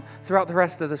come throughout the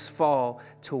rest of this fall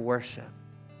to worship,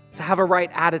 to have a right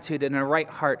attitude and a right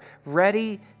heart,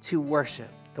 ready to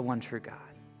worship the one true God.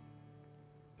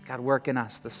 God, work in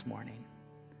us this morning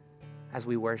as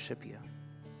we worship you.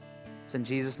 It's in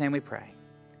Jesus' name we pray.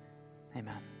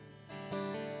 Amen.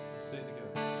 Let's sing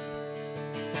together.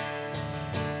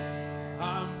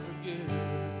 I'm forgiven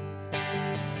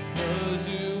because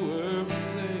you were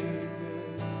forsaken.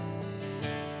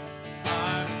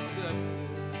 I'm accepted,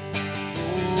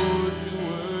 Lord, you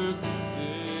were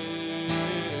condemned.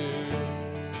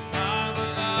 I'm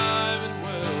alive and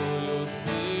well, your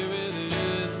spirit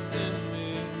is within me.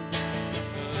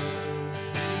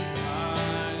 Because you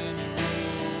died and you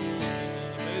rose in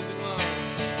an amazing love.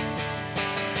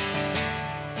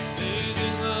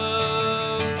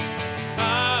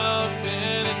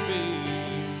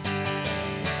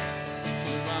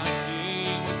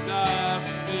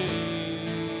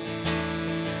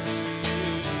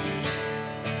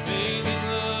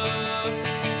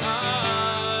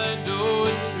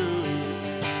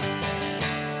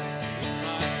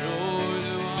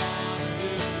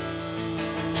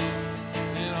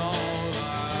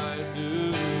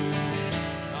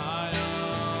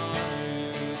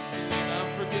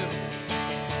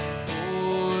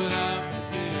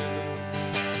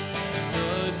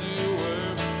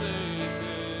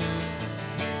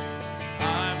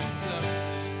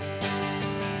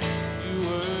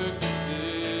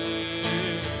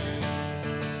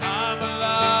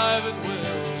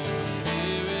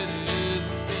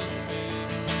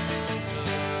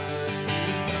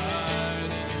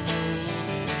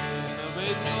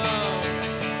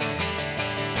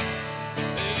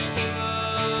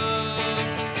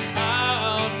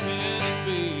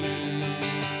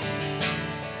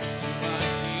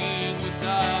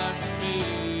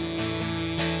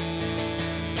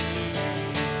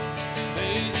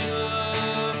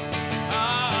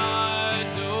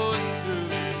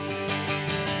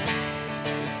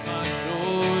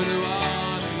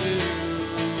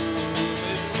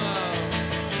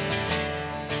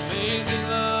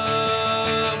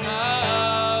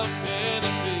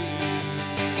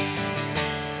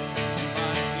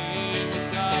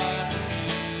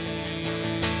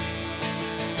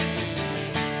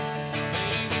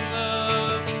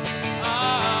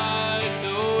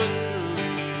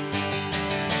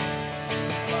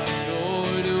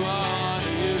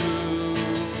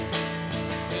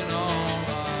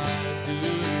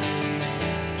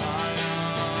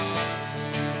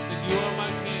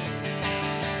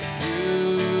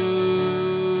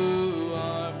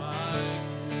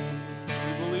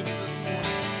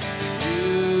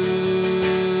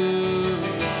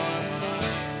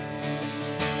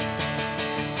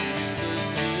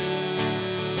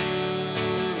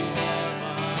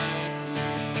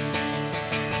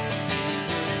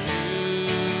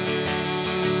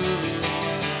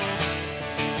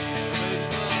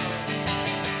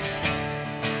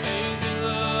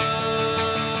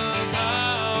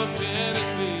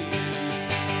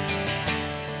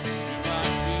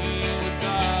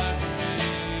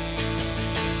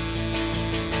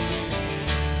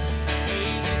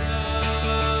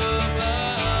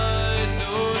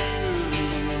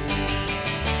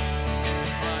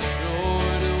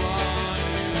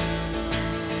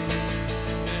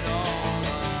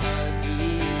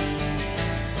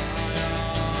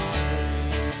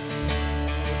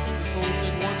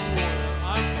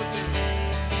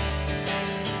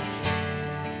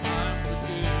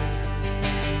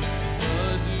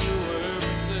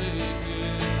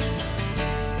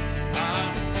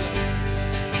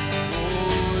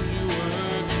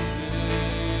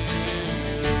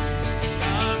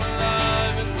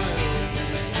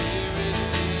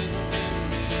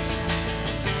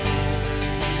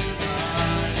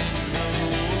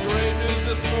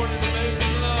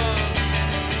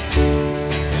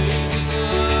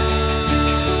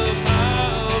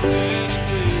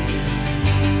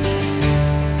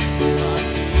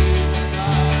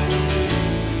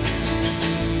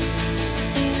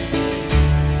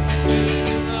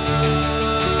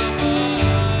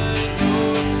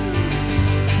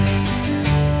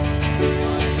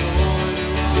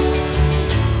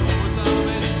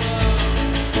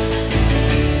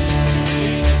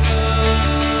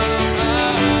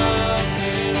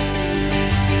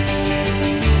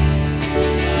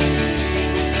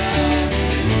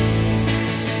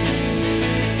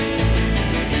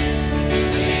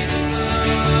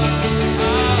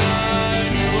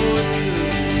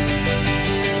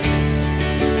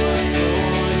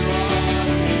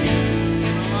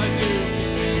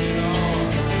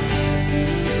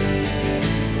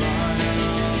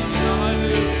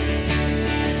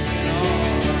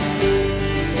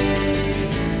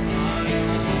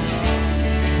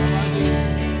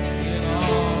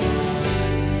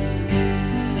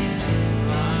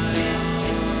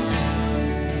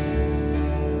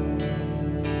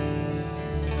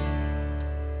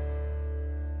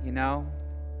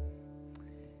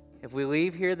 if we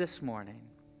leave here this morning,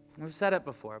 we've said it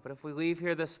before, but if we leave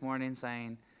here this morning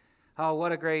saying, oh,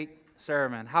 what a great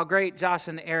sermon, how great Josh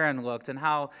and Aaron looked, and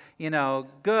how,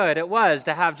 good it was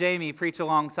to have Jamie preach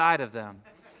alongside of them.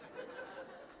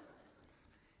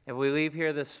 If we leave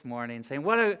here this morning saying,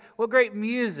 what great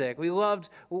music, we loved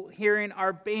hearing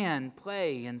our band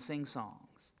play and sing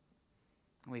songs,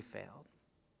 we failed.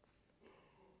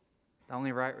 The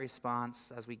only right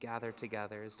response as we gather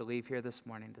together is to leave here this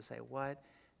morning to say, what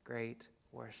great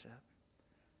worship.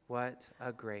 What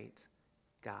a great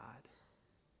God.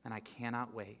 And I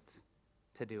cannot wait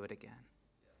to do it again.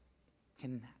 You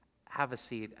can have a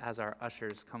seat as our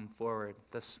ushers come forward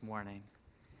this morning.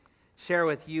 Share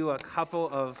with you a couple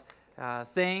of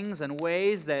things and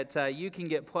ways that you can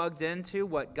get plugged into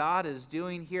what God is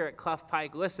doing here at Clough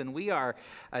Pike. Listen, we are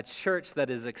a church that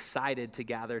is excited to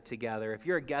gather together. If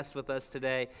you're a guest with us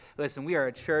today, listen, we are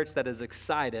a church that is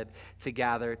excited to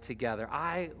gather together.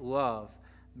 I love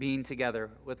being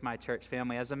together with my church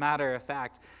family. As a matter of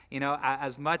fact,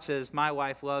 as much as my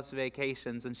wife loves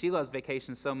vacations, and she loves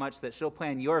vacations so much that she'll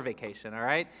plan your vacation, all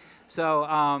right? So,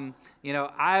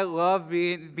 I love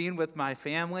being with my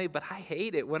family, but I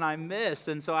hate it when I miss,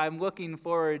 and so I'm looking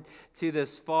forward to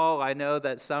this fall. I know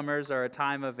that summers are a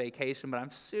time of vacation, but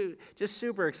I'm just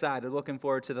super excited, looking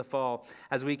forward to the fall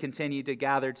as we continue to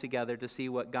gather together to see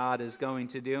what God is going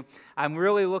to do. I'm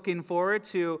really looking forward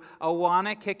to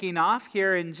Awana kicking off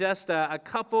here in just a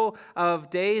couple of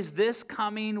days. This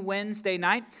coming Wednesday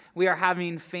night, we are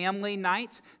having family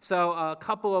night. So a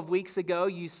couple of weeks ago,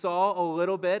 you saw a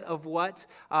little bit of what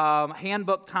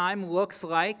handbook time looks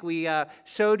like. We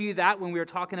showed you that when we were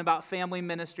talking about family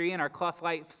ministry in our Clough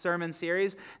Life sermon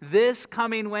series. This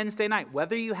coming Wednesday night,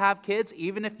 whether you have kids,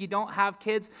 even if you don't have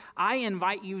kids, I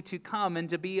invite you to come and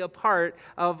to be a part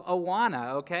of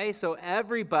Awana, okay? So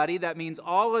everybody, that means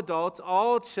all adults,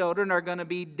 all children are going to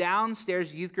be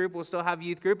downstairs. Youth group will still have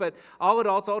youth group, but all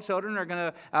adults, all children are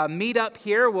going to meet up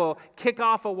here. We'll kick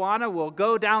off Awana. We'll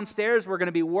go downstairs. We're going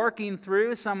to be working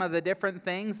through some of the different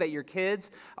things that your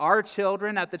kids, our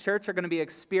children at the church are going to be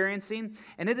experiencing,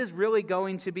 and it is really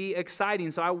going to be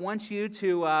exciting. So I want you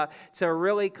to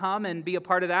really come and be a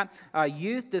part of that.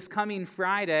 Youth, this coming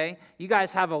Friday, you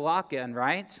guys have a lock-in,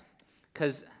 right?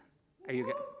 Because are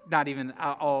you not even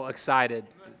all excited?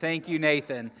 Thank you,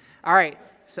 Nathan. All right.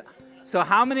 So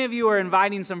how many of you are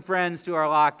inviting some friends to our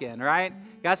lock-in, right?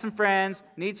 Got some friends,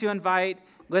 need to invite.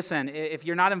 Listen, if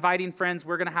you're not inviting friends,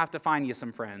 we're going to have to find you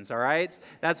some friends, all right?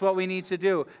 That's what we need to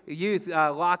do. Youth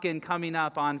lock-in coming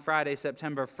up on Friday,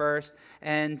 September 1st.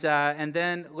 And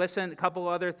then, listen, a couple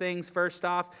other things. First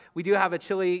off, we do have a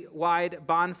chili-wide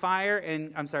bonfire,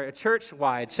 a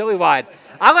church-wide, chili-wide.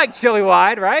 I like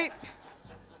chili-wide, right?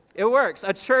 It works.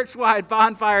 A church-wide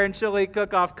bonfire and chili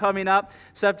cook-off coming up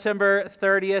September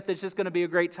 30th. It's just going to be a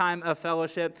great time of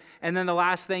fellowship. And then the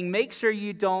last thing, make sure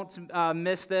you don't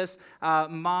miss this.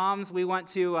 Moms, we want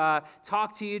to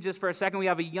talk to you just for a second. We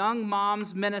have a young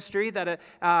moms ministry that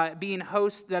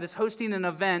is hosting an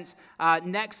event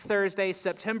next Thursday,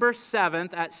 September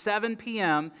 7th at 7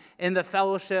 p.m. in the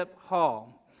fellowship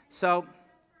hall. So,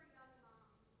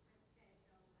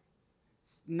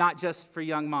 not just for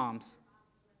young moms.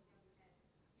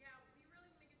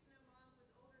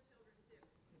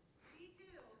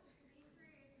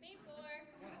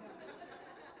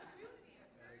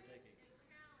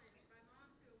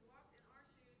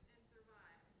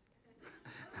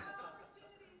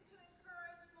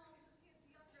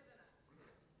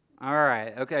 All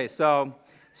right. Okay. So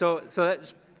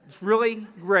that's really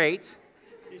great.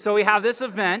 So we have this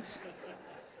event.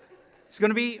 It's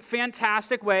going to be a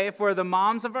fantastic way for the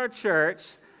moms of our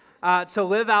church to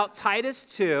live out Titus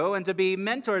 2 and to be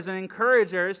mentors and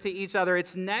encouragers to each other.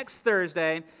 It's next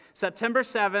Thursday, September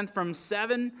 7th from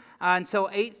 7 until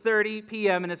 8:30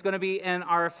 p.m. and it's going to be in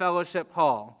our fellowship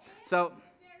hall. So.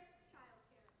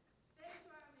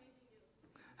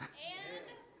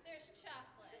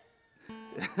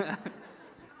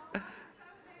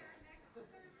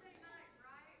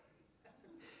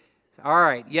 All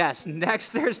right, yes, next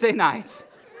Thursday night.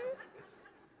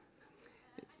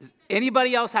 Does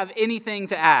anybody else have anything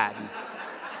to add?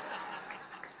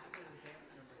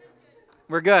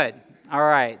 We're good. All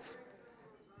right.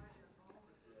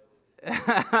 Can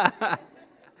I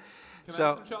have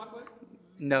some chocolate?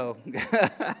 No.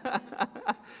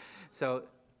 So,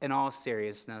 in all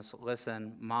seriousness,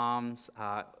 listen, moms,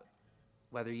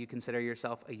 whether you consider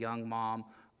yourself a young mom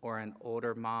or an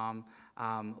older mom,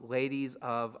 ladies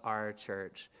of our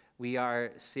church, we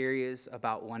are serious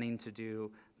about wanting to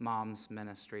do Moms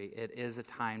Ministry. It is a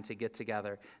time to get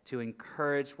together, to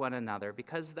encourage one another,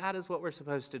 because that is what we're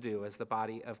supposed to do as the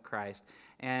body of Christ.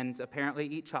 And apparently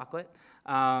eat chocolate,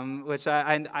 which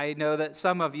I know that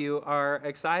some of you are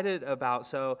excited about.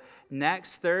 So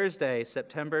next Thursday,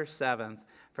 September 7th,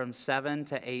 from 7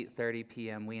 to 8:30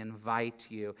 p.m., we invite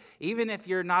you. Even if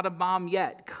you're not a mom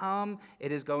yet, come.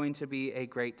 It is going to be a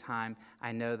great time.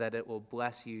 I know that it will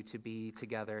bless you to be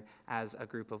together as a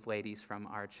group of ladies from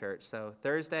our church. So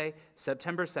Thursday,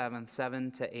 September 7th,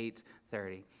 7 to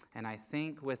 8:30. And I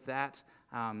think with that,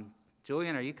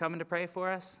 Julian, are you coming to pray for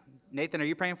us? Nathan, are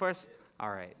you praying for us? All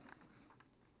right.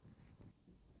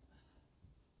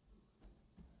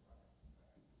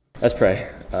 Let's pray.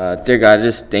 Dear God, I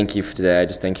just thank you for today. I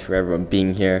just thank you for everyone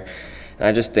being here. And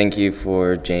I just thank you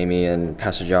for Jamie and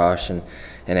Pastor Josh and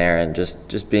Aaron,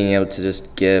 just being able to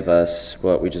just give us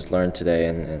what we just learned today.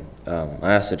 And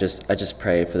I also just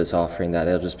pray for this offering, that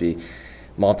it'll just be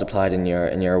multiplied in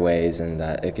your ways, and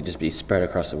that it could just be spread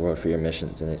across the world for your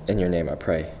missions. And in your name I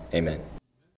pray. Amen.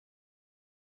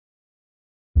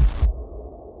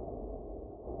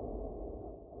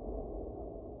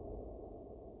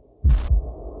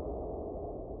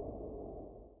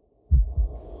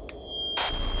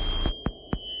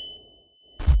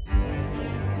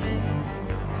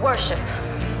 Worship.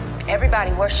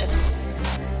 Everybody worships.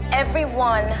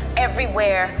 Everyone,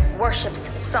 everywhere worships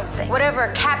something.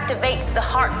 Whatever captivates the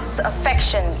heart's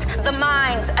affections, the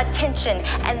mind's attention,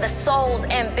 and the soul's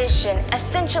ambition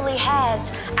essentially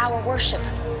has our worship.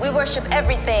 We worship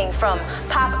everything from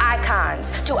pop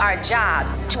icons to our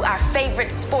jobs to our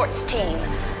favorite sports team.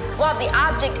 While the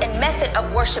object and method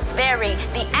of worship vary,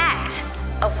 the act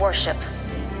of worship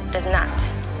does not.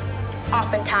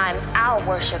 Oftentimes, our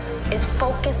worship is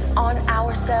focused on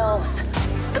ourselves.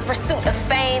 The pursuit of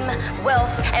fame,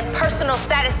 wealth, and personal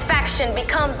satisfaction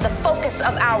becomes the focus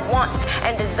of our wants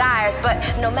and desires. But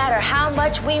no matter how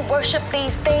much we worship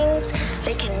these things,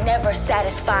 they can never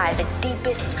satisfy the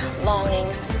deepest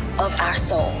longings of our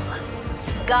soul.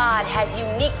 God has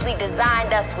uniquely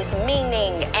designed us with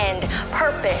meaning and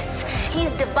purpose. He's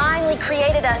divinely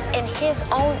created us in His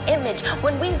own image.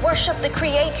 When we worship the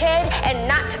created and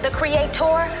not the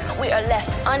creator, we are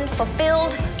left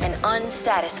unfulfilled and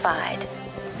unsatisfied.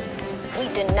 We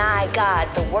deny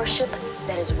God the worship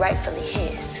that is rightfully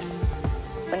His.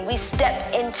 When we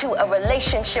step into a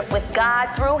relationship with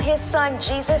God through His Son,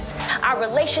 Jesus, our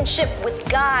relationship with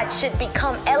God should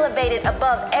become elevated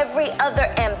above every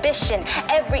other ambition,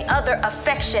 every other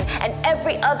affection, and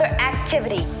every other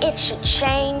activity. It should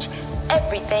change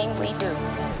everything we do.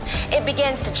 It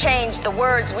begins to change the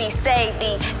words we say,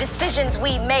 the decisions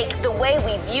we make, the way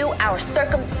we view our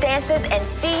circumstances and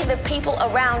see the people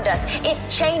around us. It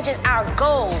changes our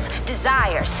goals,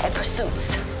 desires, and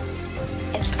pursuits.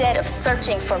 Instead of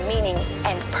searching for meaning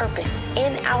and purpose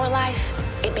in our life,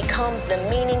 it becomes the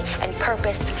meaning and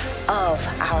purpose of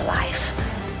our life.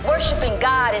 Worshiping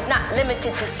God is not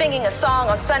limited to singing a song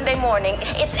on Sunday morning.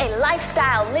 It's a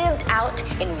lifestyle lived out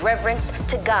in reverence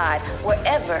to God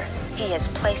wherever He has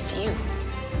placed you.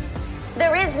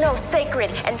 There is no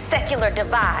sacred and secular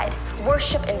divide.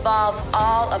 Worship involves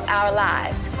all of our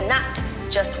lives, not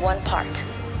just one part.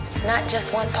 Not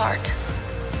just one part.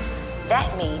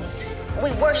 That means we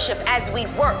worship as we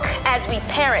work, as we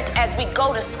parent, as we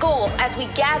go to school, as we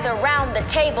gather round the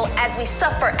table, as we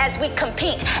suffer, as we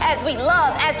compete, as we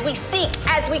love, as we seek,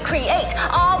 as we create.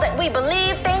 All that we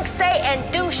believe, think, say, and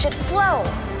do should flow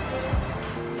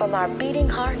from our beating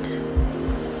heart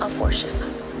of worship.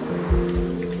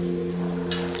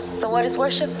 So what is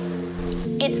worship?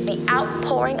 It's the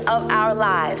outpouring of our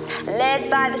lives, led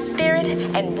by the Spirit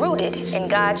and rooted in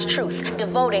God's truth,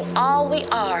 devoting all we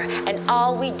are and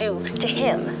all we do to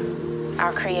Him,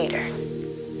 our Creator.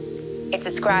 It's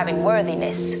ascribing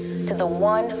worthiness to the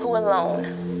one who alone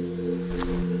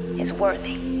is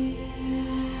worthy.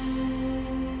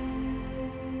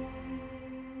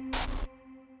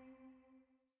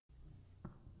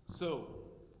 So,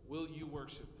 will you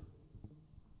worship?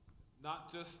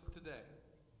 Not just today.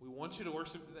 We want you to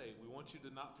worship today. We want you to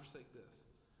not forsake this.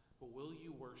 But will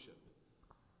you worship?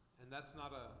 And that's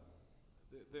not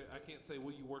I can't say,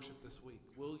 will you worship this week?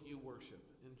 Will you worship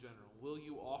in general? Will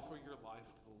you offer your life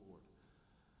to the Lord?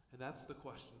 And that's the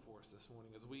question for us this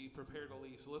morning as we prepare to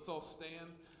leave. So let's all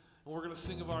stand, and we're going to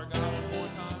sing of our God one more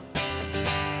time.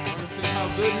 We're going to sing how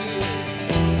good He is.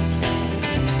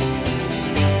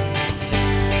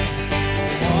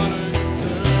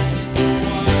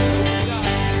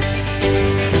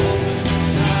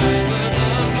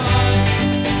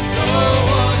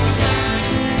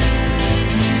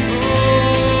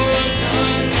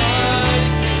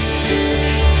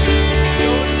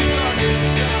 Go to the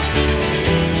darkness.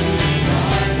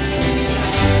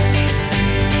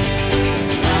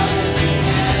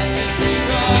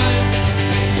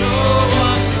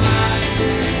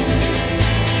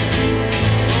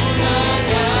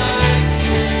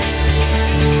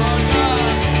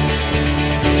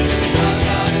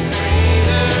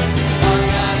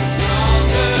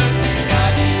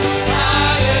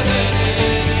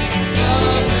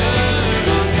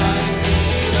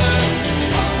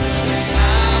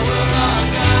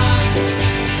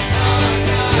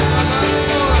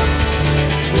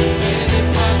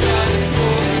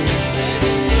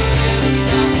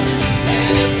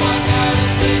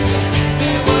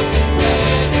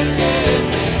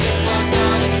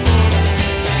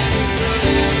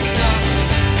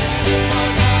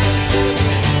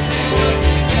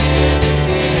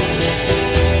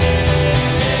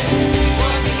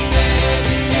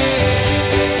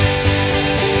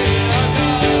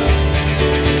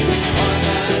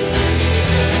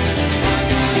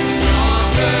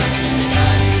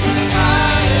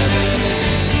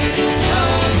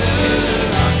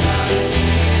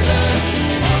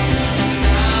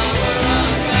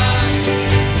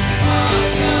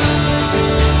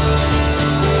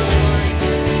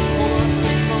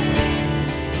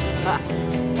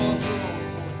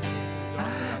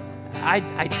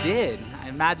 I did. I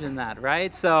imagine that,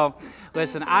 right? So,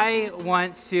 listen, I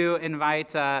want to invite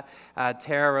Tara,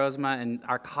 Rosema, and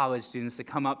our college students to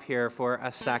come up here for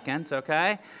a second,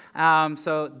 okay?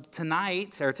 So today,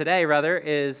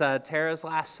 is Tara's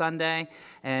last Sunday,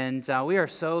 and we are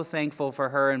so thankful for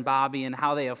her and Bobby and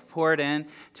how they have poured in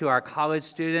to our college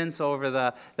students over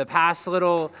the past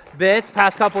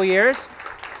couple years.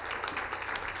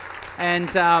 And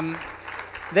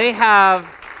they have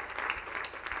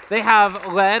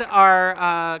led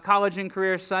our college and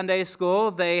career Sunday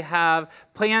school. They have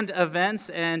planned events,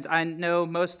 and I know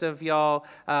most of y'all,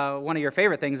 one of your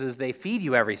favorite things is they feed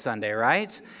you every Sunday,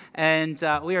 right? And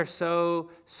we are so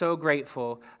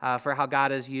grateful for how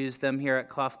God has used them here at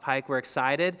Clough Pike. We're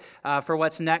excited for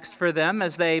what's next for them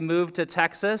as they move to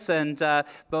Texas, and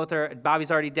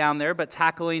Bobby's already down there, but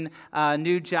tackling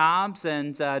new jobs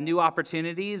and new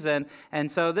opportunities.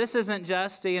 And so this isn't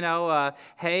just,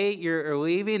 hey, you're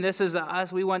leaving. This is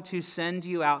us. We want to send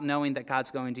you out knowing that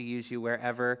God's going to use you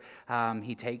wherever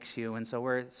He takes you. And so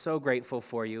we're so grateful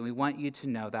for you. We want you to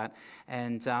know that.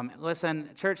 And listen,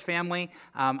 church family,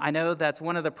 I know that's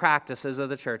one of the practices of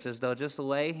the church is they'll just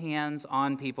lay hands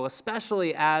on people,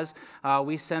 especially as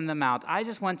we send them out. I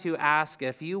just want to ask,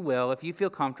 if you feel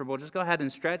comfortable, just go ahead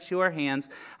and stretch your hands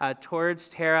towards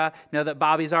Tara. Know that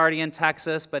Bobby's already in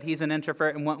Texas, but he's an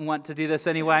introvert and wouldn't want to do this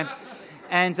anyway.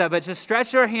 And but just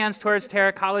stretch your hands towards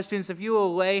Tara. College students, if you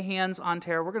will lay hands on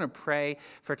Tara, we're going to pray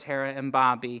for Tara and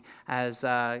Bobby as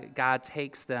God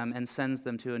takes them and sends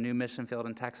them to a new mission field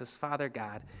in Texas. Father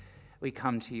God, we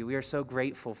come to you. We are so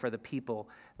grateful for the people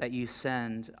that you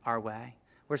send our way.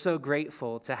 We're so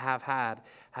grateful to have had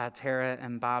Tara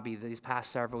and Bobby these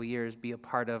past several years be a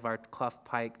part of our Clough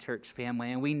Pike church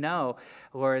family. And we know,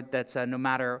 Lord, that no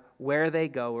matter where they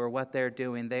go or what they're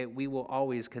doing, we will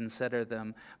always consider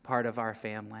them part of our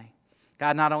family.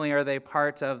 God, not only are they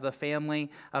part of the family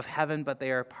of heaven, but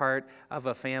they are part of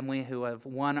a family who have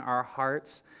won our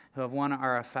hearts, who have won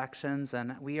our affections,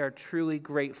 and we are truly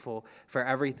grateful for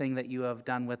everything that you have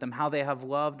done with them, how they have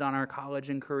loved on our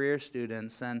college and career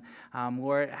students, and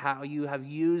Lord, how you have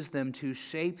used them to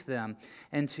shape them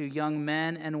into young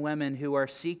men and women who are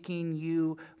seeking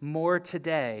you more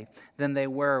today than they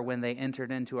were when they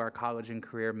entered into our college and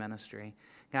career ministry.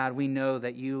 God, we know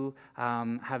that you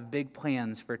have big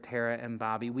plans for Tara and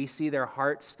Bobby. We see their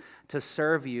hearts to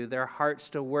serve you, their hearts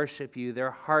to worship you,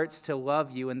 their hearts to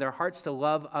love you, and their hearts to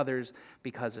love others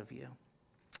because of you.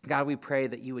 God, we pray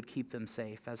that you would keep them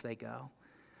safe as they go.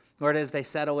 Lord, as they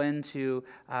settle into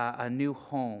a new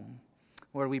home,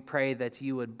 Lord, we pray that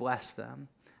you would bless them.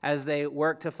 As they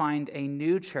work to find a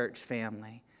new church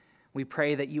family, we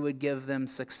pray that you would give them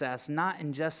success, not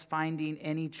in just finding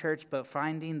any church, but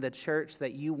finding the church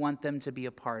that you want them to be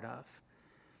a part of.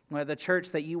 Lord, the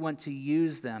church that you want to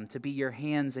use them to be your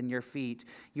hands and your feet,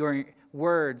 your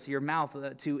words, your mouth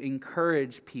to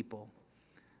encourage people.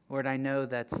 Lord, I know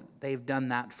that they've done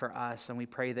that for us, and we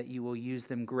pray that you will use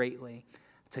them greatly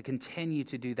to continue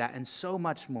to do that and so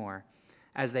much more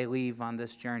as they leave on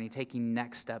this journey, taking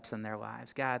next steps in their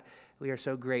lives. God, we are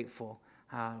so grateful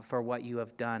for what you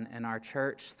have done in our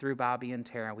church through Bobby and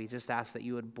Tara. We just ask that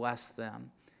you would bless them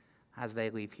as they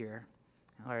leave here.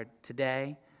 Lord,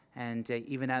 today and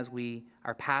even as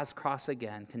our paths cross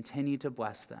again, continue to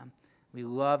bless them. We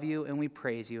love you and we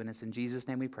praise you, and it's in Jesus'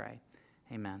 name we pray.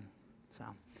 Amen. So,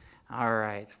 all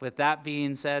right. With that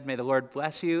being said, may the Lord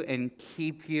bless you and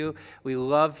keep you. We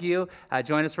love you.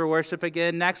 Join us for worship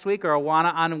again next week or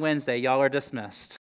Awana on Wednesday. Y'all are dismissed.